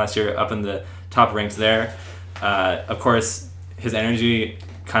per game last year, up in the top ranks there. Of course, his energy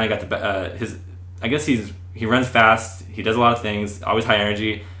kind of got I guess he runs fast. He does a lot of things. Always high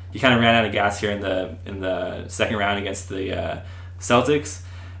energy. He kind of ran out of gas here in the second round against the Celtics,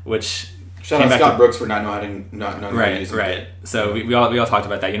 which shout out Scott Brooks for not knowing how to use him. Right. So we all talked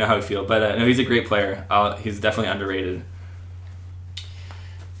about that. You know how we feel, but no, he's a great player. He's definitely underrated.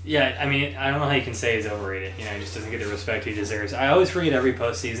 Yeah, I mean, I don't know how you can say he's overrated. He just doesn't get the respect he deserves. I always forget every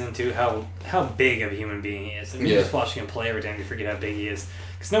postseason, too, how big of a human being he is. I mean, just watching him play every time, you forget how big he is.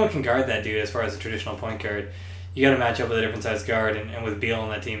 Because no one can guard that dude as far as a traditional point guard. You got to match up with a different size guard, and with Beal on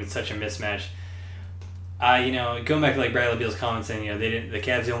that team, it's such a mismatch. Going back to Bradley Beal's comments saying, the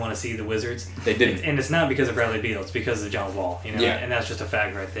Cavs don't want to see the Wizards. They didn't. And it's not because of Bradley Beal, it's because of John Wall, and that's just a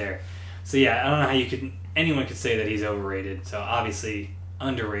fact right there. So, yeah, I don't know how anyone could say that he's overrated. So, obviously,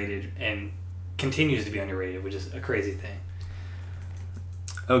 underrated and continues to be underrated, which is a crazy thing.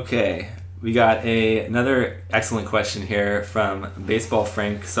 Okay, we got another excellent question here from Baseball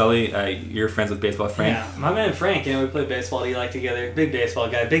Frank. Sully, you're friends with Baseball Frank. Yeah, my man Frank, we played baseball together. Big baseball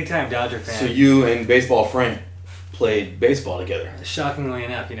guy, big time Dodger fan. So you and Baseball Frank played baseball together. Shockingly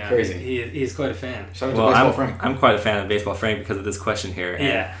enough, crazy. He's quite a fan. Shout out to Baseball Frank. I'm quite a fan of Baseball Frank because of this question here.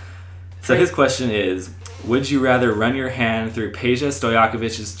 Yeah. So his question is, would you rather run your hand through Peja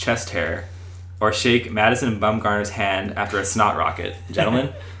Stojakovic's chest hair or shake Madison Bumgarner's hand after a snot rocket?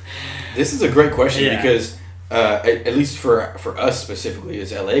 Gentlemen? This is a great question because, at least for us specifically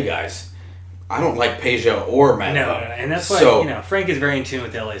as LA guys, I don't like Peja or Mad Bum. No, and that's why Frank is very in tune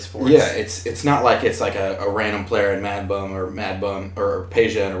with LA sports. Yeah, it's not like it's like a random player in Mad Bum or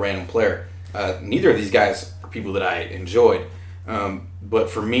Peja and a random player. Neither of these guys are people that I enjoyed. But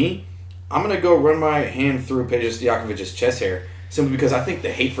for me, I'm going to go run my hand through Peja Stojakovic's chest hair simply because I think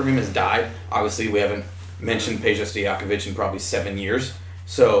the hate for him has died. Obviously, we haven't mentioned Peja Stojakovic in probably 7 years.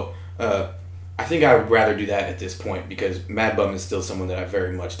 So I think I would rather do that at this point because Mad Bum is still someone that I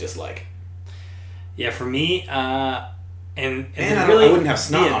very much dislike. Yeah, for me, I wouldn't have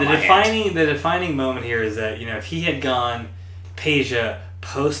snot on my hand. The defining moment here is that, if he had gone Peja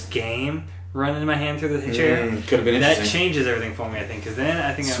post-game running my hand through the chair, could have been interesting. That changes everything for me, I think, because then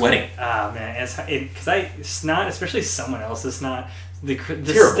I think sweating. Because snot, especially someone else's snot,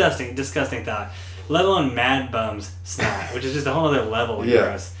 disgusting thought. Let alone Mad Bum's snot, which is just a whole other level for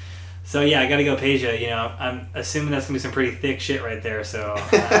us. So I got to go Peja. I'm assuming that's gonna be some pretty thick shit right there. So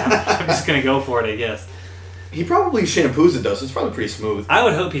I'm just gonna go for it, I guess. He probably shampoos it though, so it's probably pretty smooth. I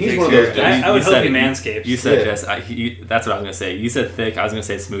would hope he takes care. I would hope he manscapes. You said that's what I was gonna say. You said thick. I was gonna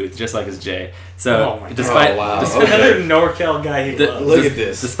say smooth, just like his Jay. So despite another NorCal guy he loves. Look at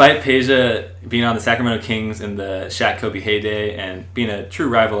this. Despite Peja being on the Sacramento Kings in the Shaq Kobe heyday and being a true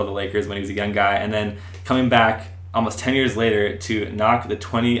rival of the Lakers when he was a young guy, and then coming back almost 10 years later to knock the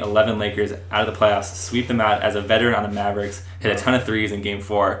 2011 Lakers out of the playoffs, sweep them out as a veteran on the Mavericks, hit a ton of threes in Game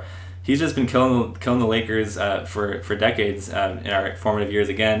 4. He's just been killing the Lakers for decades in our formative years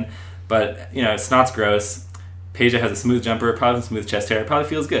again. But, snot's gross. Peja has a smooth jumper, probably smooth chest hair. It probably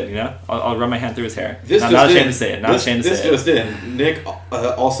feels good, I'll run my hand through his hair. Not ashamed to say it. This just in. Nick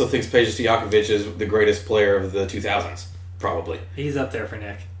also thinks Peja Stojakovic is the greatest player of the 2000s, probably. He's up there for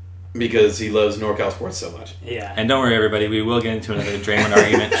Nick. Because he loves NorCal sports so much. Yeah. And don't worry, everybody, we will get into another Draymond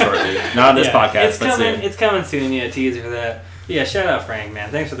argument shortly. Not on this podcast, but soon. It's coming soon, teaser for that. Yeah, shout out Frank,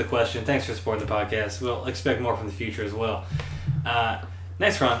 man. Thanks for the question. Thanks for supporting the podcast. We'll expect more from the future as well.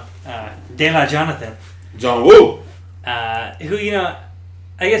 Next one, De La Jonathan. John Woo! Who, I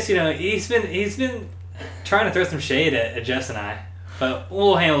guess, he's been trying to throw some shade at Jess and I. But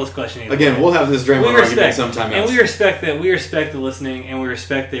we'll handle this question either Again, way. we'll have this Draymond argument sometime else. And we respect that. We respect the listening, and we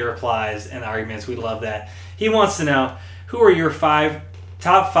respect the replies and the arguments. We love that. He wants to know, who are your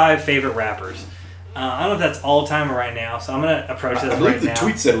top five favorite rappers? I don't know if that's all time or right now, so I'm going to approach this right now. I believe the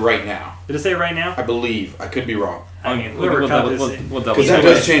tweet said right now. Did it say right now? I believe. I could be wrong. I mean, whoever copied this. Because that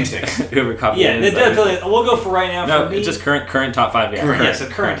does change things. Whoever copied it does. We'll go for right now. No, it's just current top five. Yeah,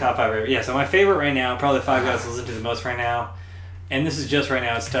 current top five. Yeah, so my favorite right now, probably the five guys I listen to the most right now. And this is just right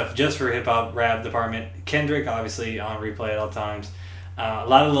now. It's tough just for hip-hop rap department. Kendrick, obviously, on replay at all times. A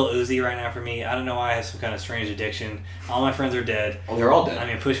lot of Lil Uzi right now for me. I don't know why I have some kind of strange addiction. All my friends are dead. Oh, they're all dead. I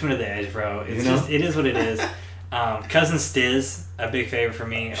mean, push me to the edge, bro. It is what it is. Cousin Stiz, a big favorite for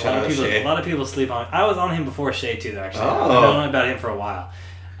me. A lot of people sleep on. I was on him before Shay too, though. Actually, I've known about him for a while.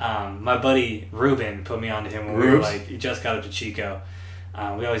 My buddy Ruben put me onto him when we were he just got up to Chico.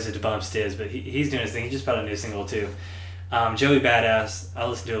 We always did to bump Stiz, but he's doing his thing. He just put out a new single too. Joey Badass, I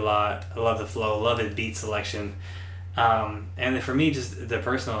listen to a lot. I love the flow, love his beat selection. And then for me, just the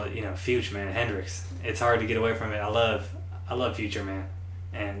personal, Future, man, Hendrix. It's hard to get away from it. I love Future, man.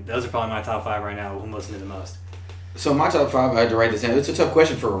 And those are probably my top five right now, who I'm listening to the most. So my top five, I had to write this down. It's a tough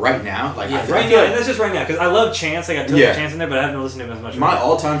question for right now. Right now, and that's just right now, because I love Chance. I got Chance in there, but I haven't listened to him as much. My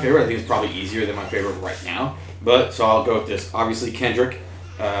all-time favorite, I think, is probably easier than my favorite right now. So I'll go with this. Obviously, Kendrick.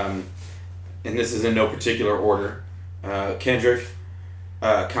 And this is in no particular order. Kendrick,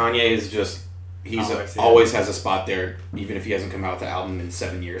 Kanye is just always has a spot there, even if he hasn't come out with an album in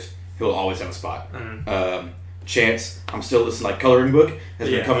 7 years. He'll always have a spot. Mm-hmm. Chance, I'm still listening. Coloring Book has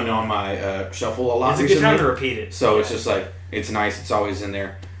been coming on my shuffle a lot. It's a good time to repeat it. So it's just it's nice. It's always in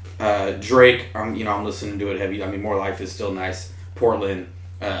there. Drake, I'm listening to it heavy. I mean, More Life is still nice. Portland,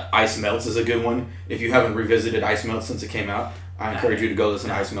 Ice Melts is a good one. If you haven't revisited Ice Melts since it came out, I encourage you to go listen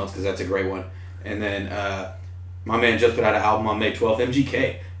to Ice Melts because that's a great one. And then my man just put out an album on May 12th,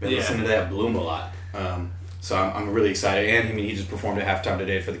 MGK. Been listening to that Bloom a lot. So I'm really excited. And he just performed at halftime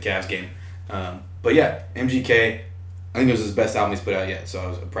today for the Cavs game. But yeah, MGK, I think it was his best album he's put out yet. So I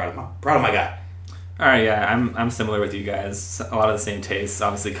was proud of my guy. All right, yeah, I'm similar with you guys. A lot of the same tastes.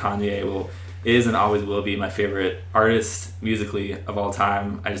 Obviously, Kanye is and always will be my favorite artist musically of all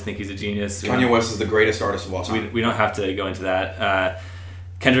time. I just think he's a genius. Kanye West is the greatest artist of all time. We don't have to go into that.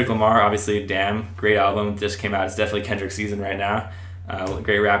 Kendrick Lamar, obviously, great album. Just came out. It's definitely Kendrick season right now.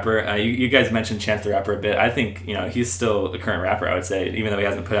 Great rapper. You guys mentioned Chance the Rapper a bit. I think he's still a current rapper. I would say, even though he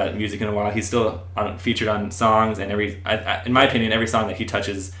hasn't put out music in a while, he's still featured on songs. And in my opinion, every song that he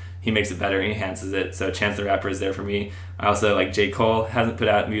touches, he makes it better, he enhances it. So Chance the Rapper is there for me. I also like J. Cole. Hasn't put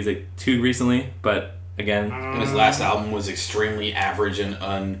out music too recently, but again, and his last album was extremely average and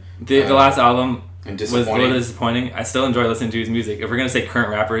the last album was a little disappointing. I still enjoy listening to his music. If we're gonna say current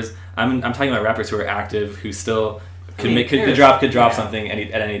rappers, I'm talking about rappers who are active, who still could drop something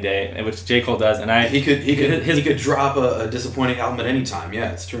at any day, which J. Cole does, and he could drop a disappointing album at any time.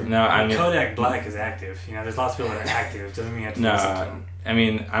 Yeah, it's true. No, I mean Kodak Black is active. There's lots of people that are active. Doesn't mean you have to listen to him. I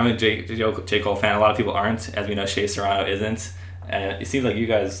mean, I'm a J. Cole fan. A lot of people aren't, as we know. Shea Serrano isn't, and it seems like you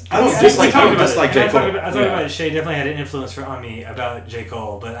guys. I don't dislike him. Dislike J. Cole. I talked about Shea definitely had an influence on me about J.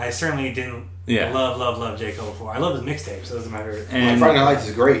 Cole, but I certainly didn't love J. Cole before. I love his mixtapes. So it doesn't matter. And Friday Night Lights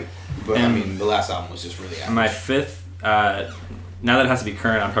is great, but I mean the last album was just really average. My fifth. Now that it has to be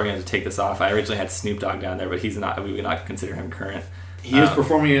current, I'm probably going to take this off. I originally had Snoop Dogg down there, but he's not. We would not consider him current. He is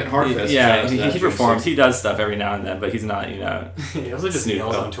performing at Hardfest. Yeah, he performs. He does stuff every now and then, but he's not. He also just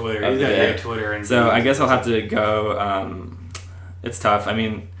yells on Twitter. He's got great Twitter. And so I guess I'll have to go. It's tough. I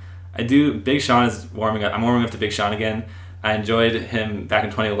mean, Big Sean is warming up. I'm warming up to Big Sean again. I enjoyed him back in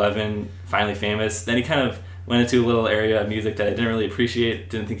 2011. Finally famous. Then he kind of went into a little area of music that I didn't really appreciate.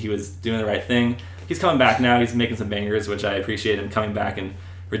 Didn't think he was doing the right thing. He's coming back now. He's making some bangers, which I appreciate him coming back and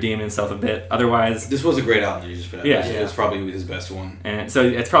redeeming himself a bit. Otherwise, this was a great album that you just put out. Yeah, it's probably his best one. And so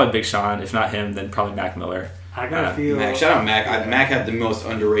it's probably Big Sean. If not him, then probably Mac Miller. I gotta feel Mac. Shout out Mac. Mac had the most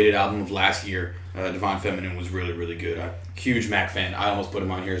underrated album of last year. Divine Feminine was really, really good. I'm a huge Mac fan. I almost put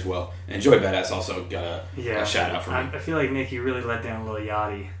him on here as well. And Joey Badass also got a shout out for me. I feel like Nick, you really let down Lil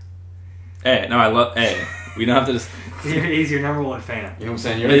Yachty. We don't have to just. He's your number one fan. You know what I'm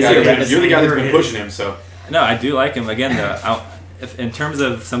saying? You're the guy that's been pushing him. So. No, I do like him. Again, though, in terms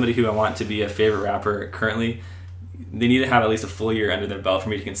of somebody who I want to be a favorite rapper currently, they need to have at least a full year under their belt for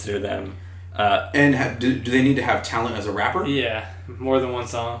me to consider them. Do they need to have talent as a rapper? Yeah, more than one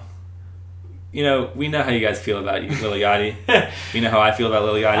song. We know how you guys feel about Lil Yachty. We know how I feel about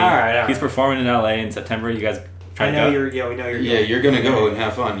Lil Yachty. All right. He's performing in LA in September. You guys trying to go? We know you're going. Yeah, you're going to go and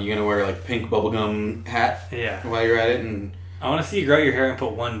have fun. You're going to wear like pink bubblegum hat while you're at it. And I want to see you grow your hair and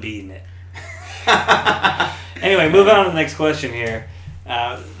put one bead in it. Anyway, moving on to the next question here.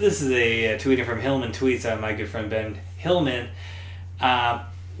 This is a tweeting from Hillman Tweets on my good friend Ben Hillman.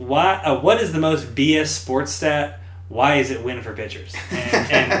 What is the most BS sports stat? Why is it win for pitchers?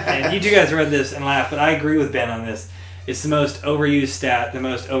 And you two guys read this and laughed, but I agree with Ben on this. It's the most overused stat, the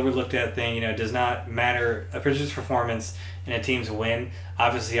most overlooked at thing. It does not matter. A pitcher's performance and a team's win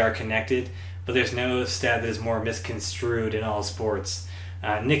obviously are connected, but there's no stat that is more misconstrued in all sports.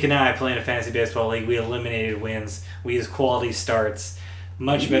 Nick and I play in a fantasy baseball league. We eliminated wins. We use quality starts.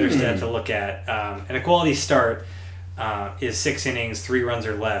 Much better stat to look at. And a quality start is 6 innings, 3 runs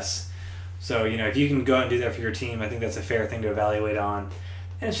or less. So, if you can go out and do that for your team, I think that's a fair thing to evaluate on.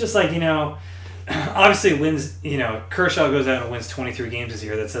 And it's just like, obviously wins, Kershaw goes out and wins 23 games this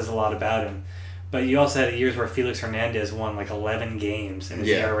year. That says a lot about him. But you also had years where Felix Hernandez won like 11 games and his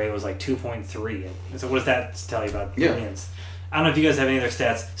ERA was like 2.3. And so what does that tell you about the wins? I don't know if you guys have any other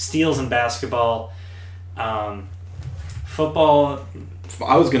stats. Steals in basketball. Football.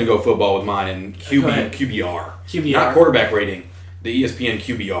 I was going to go football with mine and QBR. Not quarterback rating. The ESPN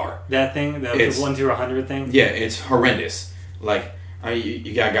QBR. That thing? That 1 through 100 thing? Yeah, it's horrendous. Like,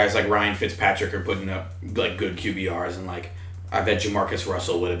 you got guys like Ryan Fitzpatrick are putting up like good QBRs, and like I bet Jamarcus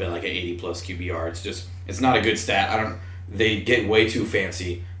Russell would have been like an 80+ QBR. It's not a good stat. They get way too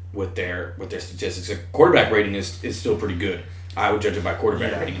fancy with their statistics. Like, quarterback rating is still pretty good. I would judge it by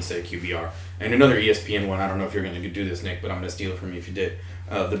quarterback rating instead of QBR. And another ESPN one, I don't know if you're going to do this, Nick, but I'm going to steal it from you if you did.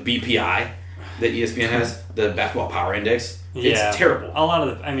 The BPI that ESPN has, the Basketball Power Index, it's terrible. A lot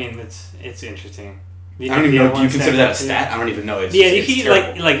of it's interesting. I don't even know. Do you consider that a stat? I don't even know. You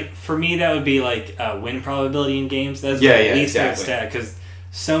can like for me that would be like win probability in games. That's at least a stat because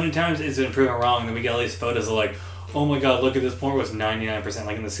so many times it's been proven wrong. Then we get all these photos of like, oh my god, look at this point was 99%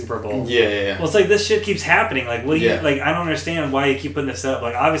 like in the Super Bowl. Yeah. Well, it's like this shit keeps happening. Like, what do you like? I don't understand why you keep putting this up.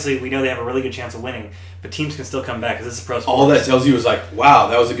 Like, obviously we know they have a really good chance of winning, but teams can still come back because this is pro sports. All that tells you is like, wow,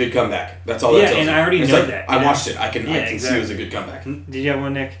 that was a good comeback. That's all that tells you. Yeah, and I already know that. I watched it. I can see it was a good comeback. Did you have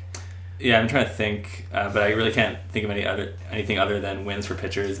one, Nick? Yeah, I'm trying to think, but I really can't think of anything other than wins for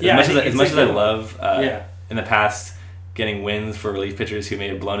pitchers. Yeah, as much as I love in the past getting wins for relief pitchers who may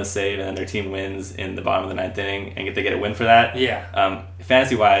have blown a save and then their team wins in the bottom of the 9th inning and they get a win for that. Yeah.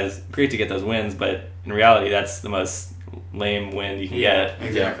 Fantasy-wise, great to get those wins, but in reality, that's the most lame win you can get.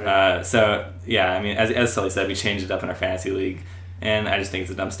 Exactly. So, yeah, I mean, as Sully said, we changed it up in our fantasy league. and I just think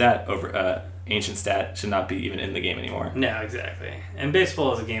it's a dumb stat. Ancient stat should not be even in the game anymore. No, exactly. And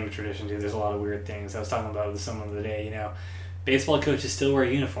baseball is a game of tradition too. There's a lot of weird things. I was talking about with someone the other day. Baseball coaches still wear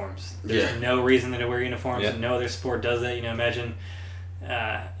uniforms. There's no reason to wear uniforms. Yeah. No other sport does that. Imagine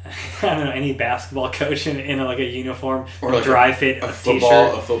I don't know, any basketball coach in like a uniform or like dry fit a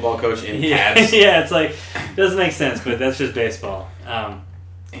t-shirt. football coach in pads. Yeah, it's like doesn't make sense, but that's just baseball.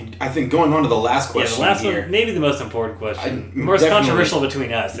 And I think going on to the last question, the last one, maybe the most important question, most controversial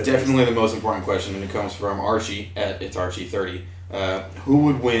between us. Definitely the most important question, and it comes from Archie at It's Archie 30. Who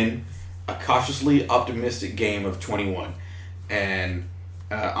would win a cautiously optimistic game of 21? And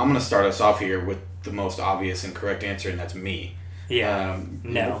I'm going to start us off here with the most obvious and correct answer, and that's me. Yeah.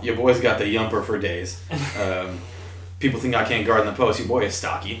 No. Your boy's got the yumper for days. People think I can't guard in the post. Your boy is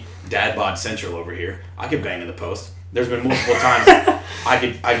stocky. Dad bod central over here. I could bang in the post. There's been multiple times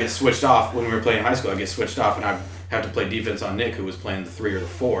I get switched off when we were playing in high school. I get switched off and I have to play defense on Nick, who was playing the 3 or the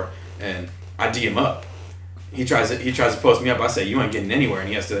 4, and I D him up. He tries to post me up. I say, you ain't getting anywhere, and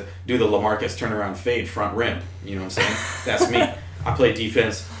he has to do the LaMarcus turnaround fade front rim. You know what I'm saying? That's me. I play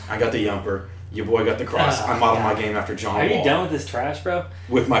defense. I got the yumper. Your boy got the cross. I model my game after John Wall. Are you done with this trash, bro?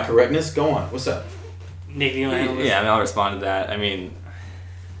 With my correctness? Go on. What's up? Nick, you want to handle this? Yeah, I'll respond to that. I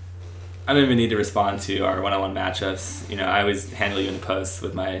don't even need to respond to our one-on-one matchups. I always handle you in the post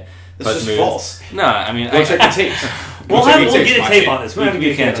with my post moves. False. No, Go check the tapes. We'll get a tape on this.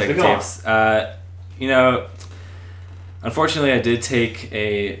 We can't check the tapes. Unfortunately, I did take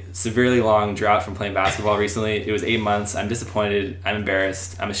a severely long drought from playing basketball recently. It was 8 months. I'm disappointed. I'm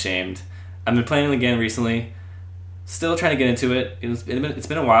embarrassed. I'm ashamed. I've been playing it again recently. Still trying to get into it. It's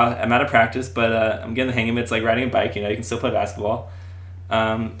been a while. I'm out of practice, but I'm getting the hang of it. It's like riding a bike. You can still play basketball.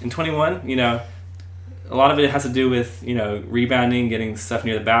 In 21, a lot of it has to do with, rebounding, getting stuff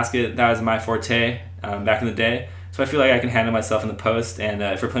near the basket. That was my forte back in the day. So I feel like I can handle myself in the post. And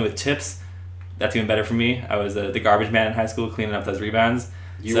if we're playing with tips, that's even better for me. I was the garbage man in high school, cleaning up those rebounds.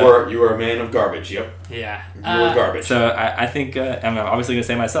 You were a man of garbage, yep. Yeah. You were garbage. So I think I'm obviously going to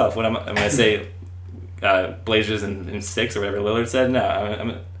say myself. What I'm going to say Blazers and 6 or whatever Lillard said? No.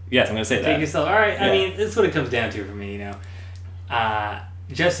 I'm going to say that. Take yourself. All right. Yeah. I mean, that's what it comes down to for me,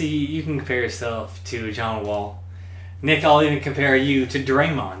 Jesse, you can compare yourself to John Wall. Nick, I'll even compare you to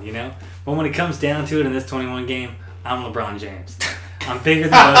Draymond, But when it comes down to it in this 21 game, I'm LeBron James. I'm bigger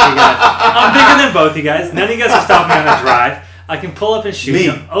than both you guys. None of you guys can stop me on a drive. I can pull up and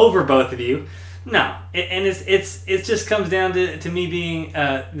shoot over both of you. No. It just comes down to me being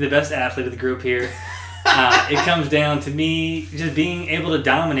the best athlete of the group here. It comes down to me just being able to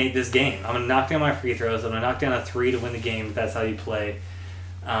dominate this game. I'm going to knock down my free throws. I'm going to knock down a 3 to win the game if that's how you play.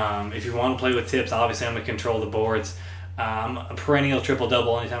 If you want to play with tips, obviously I'm going to control the boards. I'm a perennial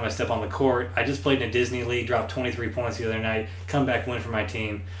triple-double anytime I step on the court. I just played in a Disney League, dropped 23 points the other night, comeback win for my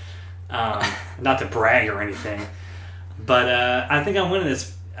team. Not to brag or anything, but I think I'm winning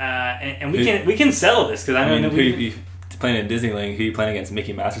this, and we can settle this because I know we playing in Disneyland. Who are you playing against?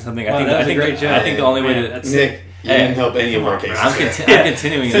 Mickey Mouse or something? I think great job. I think the only way to Nick. You didn't help any of our cases. I'm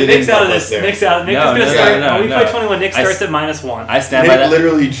continuing. So Nick's out of this. Nick's out. Nick is going to start. When we play 21, Nick starts at -1. I stand by that. Nick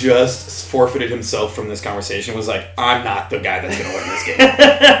literally just forfeited himself from this conversation. Was like, I'm not the guy that's going to win this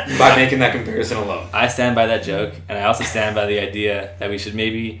game by making that comparison alone. I stand by that joke, and I also stand by the idea that we should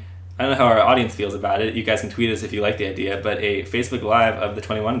maybe. I don't know how our audience feels about it. You guys can tweet us if you like the idea, but a Facebook Live of the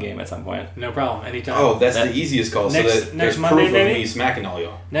 21 game at some point. No problem. Anytime. Oh, that's the easiest call. Next, so that next there's Monday, proof of me smacking all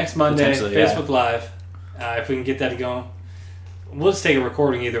y'all. Next Monday, Facebook Live. If we can get that going. We'll just take a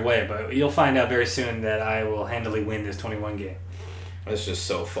recording either way, but you'll find out very soon that I will handily win this 21 game. That's just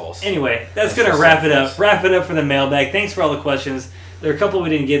so false. Anyway, that's going to wrap it up. Wrap it up for the mailbag. Thanks for all the questions. There are a couple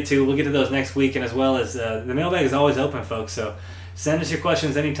we didn't get to. We'll get to those next week, and as well as the mailbag is always open, folks, so send us your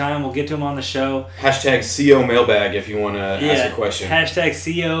questions anytime. We'll get to them on the show. Hashtag CO mailbag if you want to ask a question. Hashtag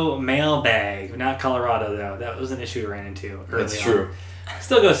CO mailbag. Not Colorado, though. That was an issue we ran into early That's true.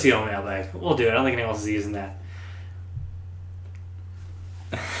 Still go CO mailbag. We'll do it. I don't think anyone else is using that.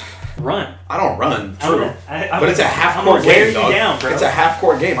 Run. I don't run. True. But it's a half-court game, dog. Down, bro. It's a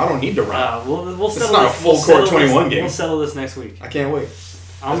half-court game. I don't need to run. We'll settle it's not a full-court 21 game. We'll settle this next week. I can't wait.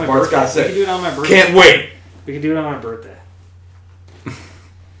 On my birthday. We can do it on my birthday. Can't wait. We can do it on my birthday.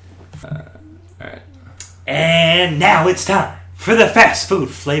 Alright. And now it's time for the fast food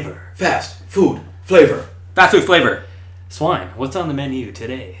flavor. Fast food flavor. Fast food flavor. Swine, what's on the menu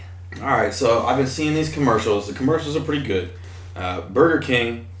today? Alright, so I've been seeing these commercials. The commercials are pretty good. Burger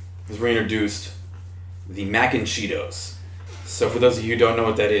King has reintroduced the Mac and Cheetos. So for those of you who don't know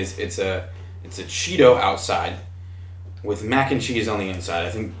what that is, it's a Cheeto outside with mac and cheese on the inside. I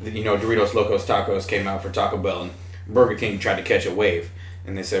think Doritos Locos Tacos came out for Taco Bell, and Burger King tried to catch a wave,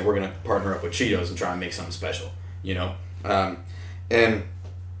 and they said, we're going to partner up with Cheetos and try and make something special, you know? And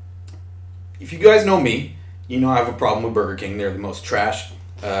if you guys know me, you know I have a problem with Burger King. They're the most trash,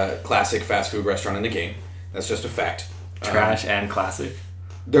 classic fast food restaurant in the game. That's just a fact. Trash and classic.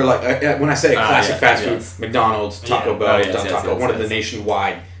 They're like, when I say classic fast food, McDonald's, Taco Bell, Del Taco, one of the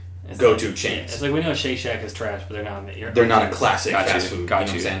nationwide go-to chains. It's like we know Shake Shack is trash, but they're not. They're not a classic fast food. Got you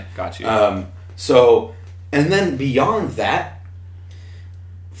know what I'm saying? Got you. So, and then beyond that,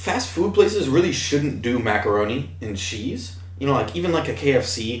 fast food places really shouldn't do macaroni and cheese. You know, like even like a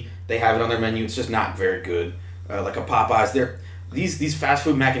KFC, they have it on their menu. It's just not very good. Like a Popeyes, these fast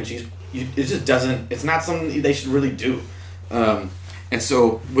food mac and cheese, it just doesn't. It's not something they should really do. And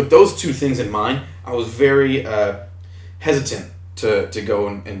so, with those two things in mind, I was very hesitant to go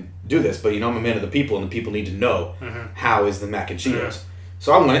and do this. But you know, I'm a man of the people, and the people need to know how is the mac and Cheetos. Mm-hmm.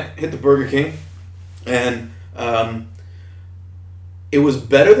 So I went, hit the Burger King, and it was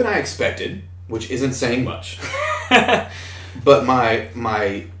better than I expected, which isn't saying much. But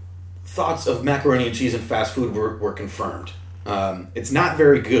my thoughts of macaroni and cheese and fast food were confirmed. It's not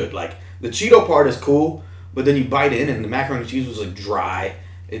very good. Like, the Cheeto part is cool, but then you bite in and the macaroni and cheese was like dry.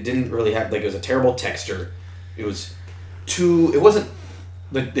 It didn't really have, like, it was a terrible texture. It wasn't,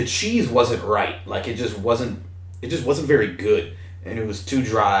 the cheese wasn't right. Like, it just wasn't very good. And it was too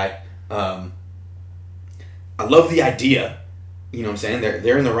dry. I love the idea. You know what I'm saying?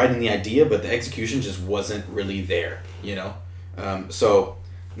 They're in the right in the idea, but the execution just wasn't really there, you know? So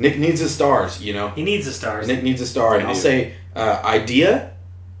Nick needs his stars, you know? He needs the stars. Nick needs a star. And I'll say idea,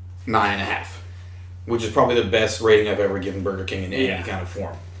 9.5. Which is probably the best rating I've ever given Burger King in any kind of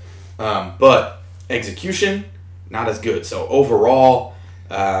form. But execution, not as good. So overall,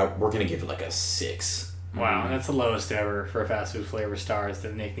 we're going to give it like a 6. Wow, that's the lowest ever for a fast food flavor stars.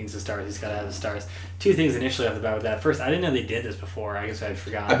 That Nick needs the stars. He's got to have the stars. 2 things initially off the bat with that. First, I didn't know they did this before. I guess I had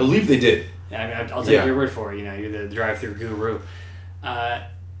forgotten. I believe they did. I'll take your word for it. You know, you're the drive-through guru.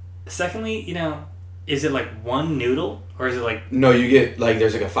 Secondly, you know, is it like one noodle or is it like? No, you get like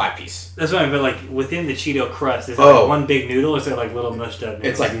there's like a 5-piece. That's what I mean. But like within the Cheeto crust, is it like one big noodle or is it like little mushed up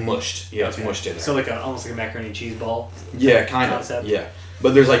noodles? It's like mushed. Yeah, it's mushed in there. So like almost like a macaroni and cheese ball. Yeah, kind of. Yeah.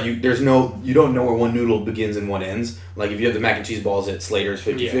 But there's like you don't know where one noodle begins and one ends. Like if you have the mac and cheese balls at Slater's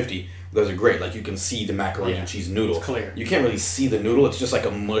 50/50, those are great. Like you can see the macaroni and cheese noodle. It's clear. You can't really see the noodle. It's just like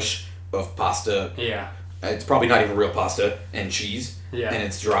a mush of pasta. Yeah. It's probably not even real pasta and cheese. Yeah. And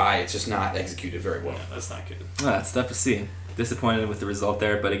it's dry. It's just not executed very well. Yeah, that's not good. Well, that's tough to see. Disappointed with the result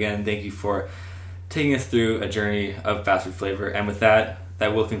there, but again, thank you for taking us through a journey of fast food flavor. And with that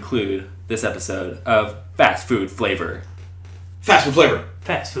will conclude this episode of Fast Food Flavor. Fast food flavor.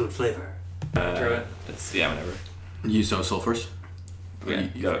 Fast food flavor. Whenever. You Soul first? Yeah,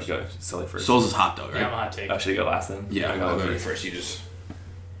 go Sully first. Soul's is hot though, right? Yeah, I'm a hot take. Oh, should I go last then? Yeah, I'll go first. You just...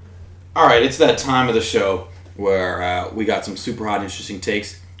 Alright, it's that time of the show where we got some super hot, interesting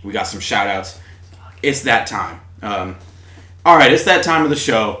takes. We got some shout-outs. It's that time. Alright, it's that time of the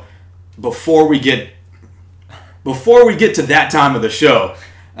show. Before we get to that time of the show,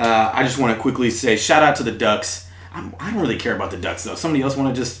 I just want to quickly say shout out to the Ducks. I don't really care about the Ducks, though. Somebody else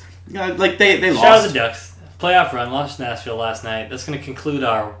want to just... like, they lost. Shout out to the Ducks. Playoff run. Lost Nashville last night. That's going to conclude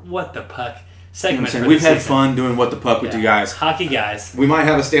our What the Puck segment. We've had fun doing What the Puck with you guys. Hockey guys. We might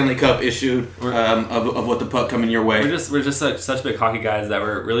have a Stanley Cup issued of What the Puck coming your way. We're just such big hockey guys that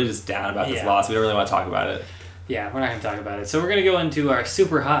we're really just down about this loss. We don't really want to talk about it. Yeah, we're not going to talk about it. So we're going to go into our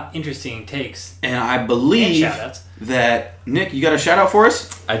super hot, interesting takes. And I believe that, Nick, you got a shout-out for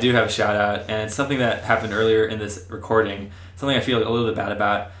us? I do have a shout-out, and it's something that happened earlier in this recording, something I feel a little bit bad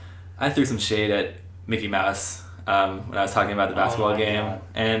about. I threw some shade at Mickey Mouse when I was talking about the basketball game. God.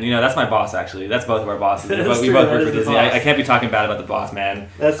 And, you know, that's my boss, actually. That's both of our bosses. We both work for Disney. I can't be talking bad about the boss, man.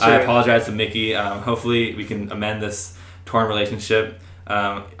 That's true. I apologize to Mickey. Hopefully we can amend this torn relationship.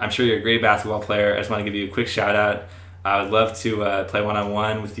 I'm sure you're a great basketball player. I just want to give you a quick shout-out. I would love to play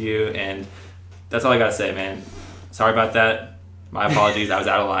one-on-one with you, and that's all I got to say, man. Sorry about that. My apologies. I was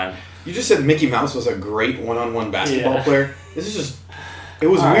out of line. You just said Mickey Mouse was a great one-on-one basketball player. This is just... It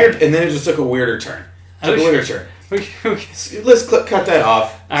was weird, and then it just took a weirder turn. Let's cut that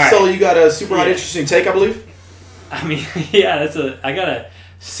off. So you got a super hot, interesting take, I believe? I mean, yeah, I got a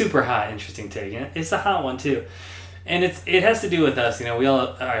super hot, interesting take. It's a hot one, too. And it has to do with us. You know, we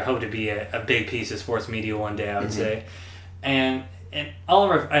all hope to be a big piece of sports media one day, I would say. And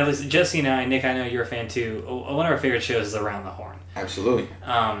all of our... Jesse and I, Nick, I know you're a fan, too. One of our favorite shows is Around the Horn. Absolutely.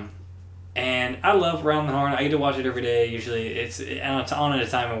 And I love Around the Horn. I get to watch it every day. Usually it's on at a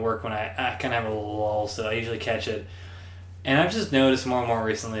time of work when I kind of have a little lull, so I usually catch it. And I've just noticed more and more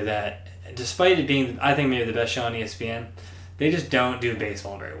recently that despite it being, I think, maybe the best show on ESPN, they just don't do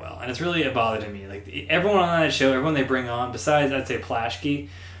baseball very well. And it's really a bother to me. Like, everyone on that show, everyone they bring on, besides, I'd say, Plaschke,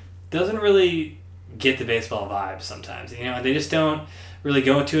 doesn't really get the baseball vibe sometimes. And they just don't really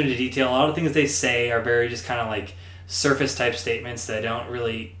go into detail. A lot of things they say are very just kind of like surface-type statements that don't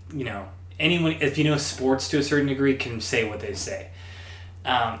really, anyone, if you know sports to a certain degree, can say what they say.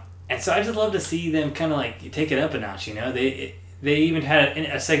 And so I just love to see them kind of like take it up a notch, They even had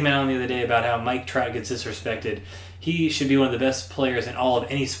a segment on the other day about how Mike Trout gets disrespected. He should be one of the best players in all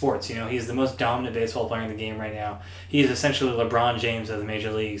of any sports. He's the most dominant baseball player in the game right now. He's essentially LeBron James of the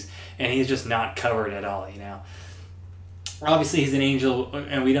major leagues, and he's just not covered at all, Obviously, he's an Angel,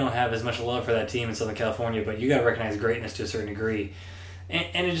 and we don't have as much love for that team in Southern California, but you got to recognize greatness to a certain degree.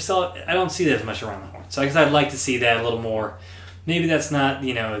 And it just I don't see that as much around the horn. So I guess I'd like to see that a little more. Maybe that's not,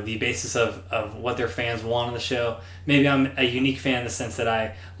 the basis of what their fans want on the show. Maybe I'm a unique fan in the sense that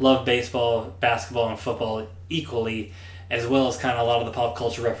I love baseball, basketball, and football equally, as well as kind of a lot of the pop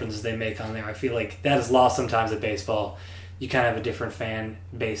culture references they make on there. I feel like that is lost sometimes at baseball. You kind of have a different fan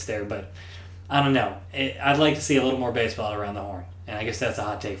base there, but I don't know. I'd like to see a little more baseball around the horn, and I guess that's a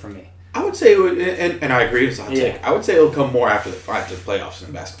hot take from me. I would say, it would, and I agree, it's a hot take. I would say it'll come more after the playoffs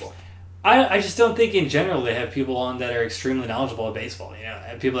in basketball. I just don't think in general they have people on that are extremely knowledgeable at baseball.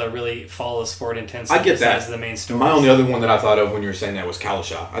 People that really follow the sport intensely. I get that. The main story. My only other one that I thought of when you were saying that was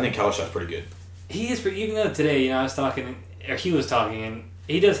Kalashaw. I think Kalashaw's pretty good. He is, even though today, I was talking, or he was talking, and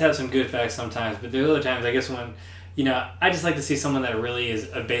he does have some good facts sometimes, but there are other times, I guess, when, I just like to see someone that really is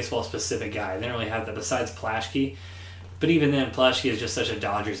a baseball-specific guy. They don't really have that besides Plaschke. But even then, Plaschke is just such a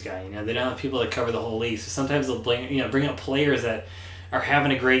Dodgers guy. They don't have people that cover the whole league. So sometimes they'll bring up players that are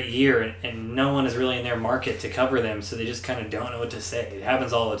having a great year, and no one is really in their market to cover them, so they just kind of don't know what to say. It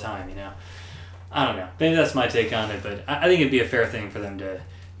happens all the time, I don't know. Maybe that's my take on it, but I think it'd be a fair thing for them to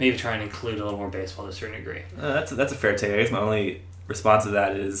maybe try and include a little more baseball to a certain degree. That's a fair take. I guess my only response to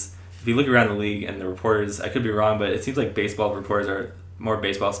that is, if you look around the league and the reporters, I could be wrong, but it seems like baseball reporters are more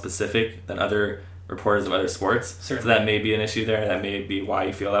baseball-specific than other reporters of other sports. Certainly. So that may be an issue there. That may be why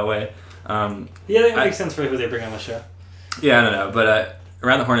you feel that way. That makes sense for who they bring on the show. Yeah, I don't know, but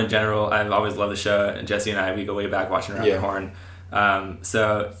Around the Horn in general, I've always loved the show, and Jesse and I, we go way back watching Around the Horn.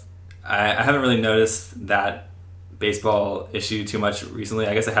 So I haven't really noticed that baseball issue too much recently.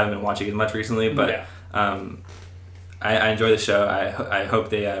 I guess I haven't been watching it much recently, but I enjoy the show. I hope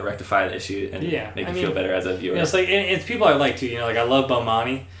they rectify the issue and make me feel better as a viewer. It's like it's people I like too. I love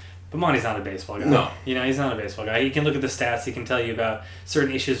Bomani. Bomani's not a baseball guy. No. He's not a baseball guy. He can look at the stats. He can tell you about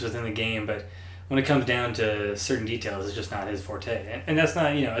certain issues within the game, but when it comes down to certain details, it's just not his forte. And that's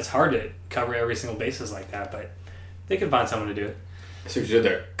not, it's hard to cover every single basis like that, but they could find someone to do it. I see what you did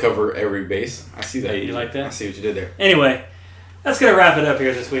there. Cover every base. I see that. You like that? I see what you did there. Anyway, that's going to wrap it up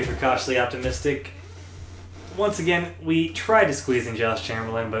here this week for Cautiously Optimistic. Once again, we tried to squeeze in Josh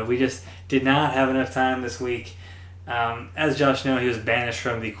Chamberlain, but we just did not have enough time this week. As Josh knows, he was banished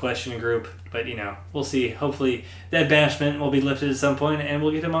from the question group, but, we'll see. Hopefully that banishment will be lifted at some point, and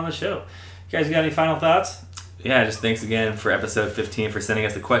we'll get him on the show. You guys got any final thoughts? Yeah, just thanks again for episode 15 for sending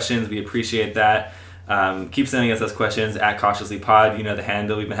us the questions. We appreciate that. Keep sending us those questions at CautiouslyPod. You know the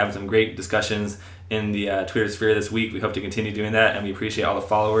handle. We've been having some great discussions in the Twitter sphere this week. We hope to continue doing that, and we appreciate all the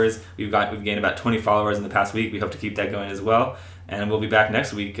followers. We've gained about 20 followers in the past week. We hope to keep that going as well. And we'll be back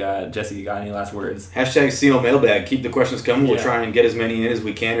next week. Jesse, you got any last words? #CL Mailbag. Keep the questions coming. We'll try and get as many in as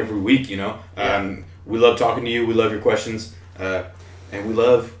we can every week, We love talking to you. We love your questions. And we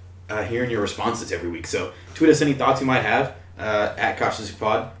love hearing your responses every week. So tweet us any thoughts you might have at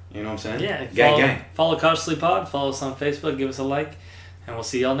CautiouslyPod. You know what I'm saying? Yeah. Gang. Follow Cautiously Pod. Follow us on Facebook. Give us a like. And we'll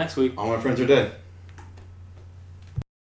see y'all next week. All my friends are dead.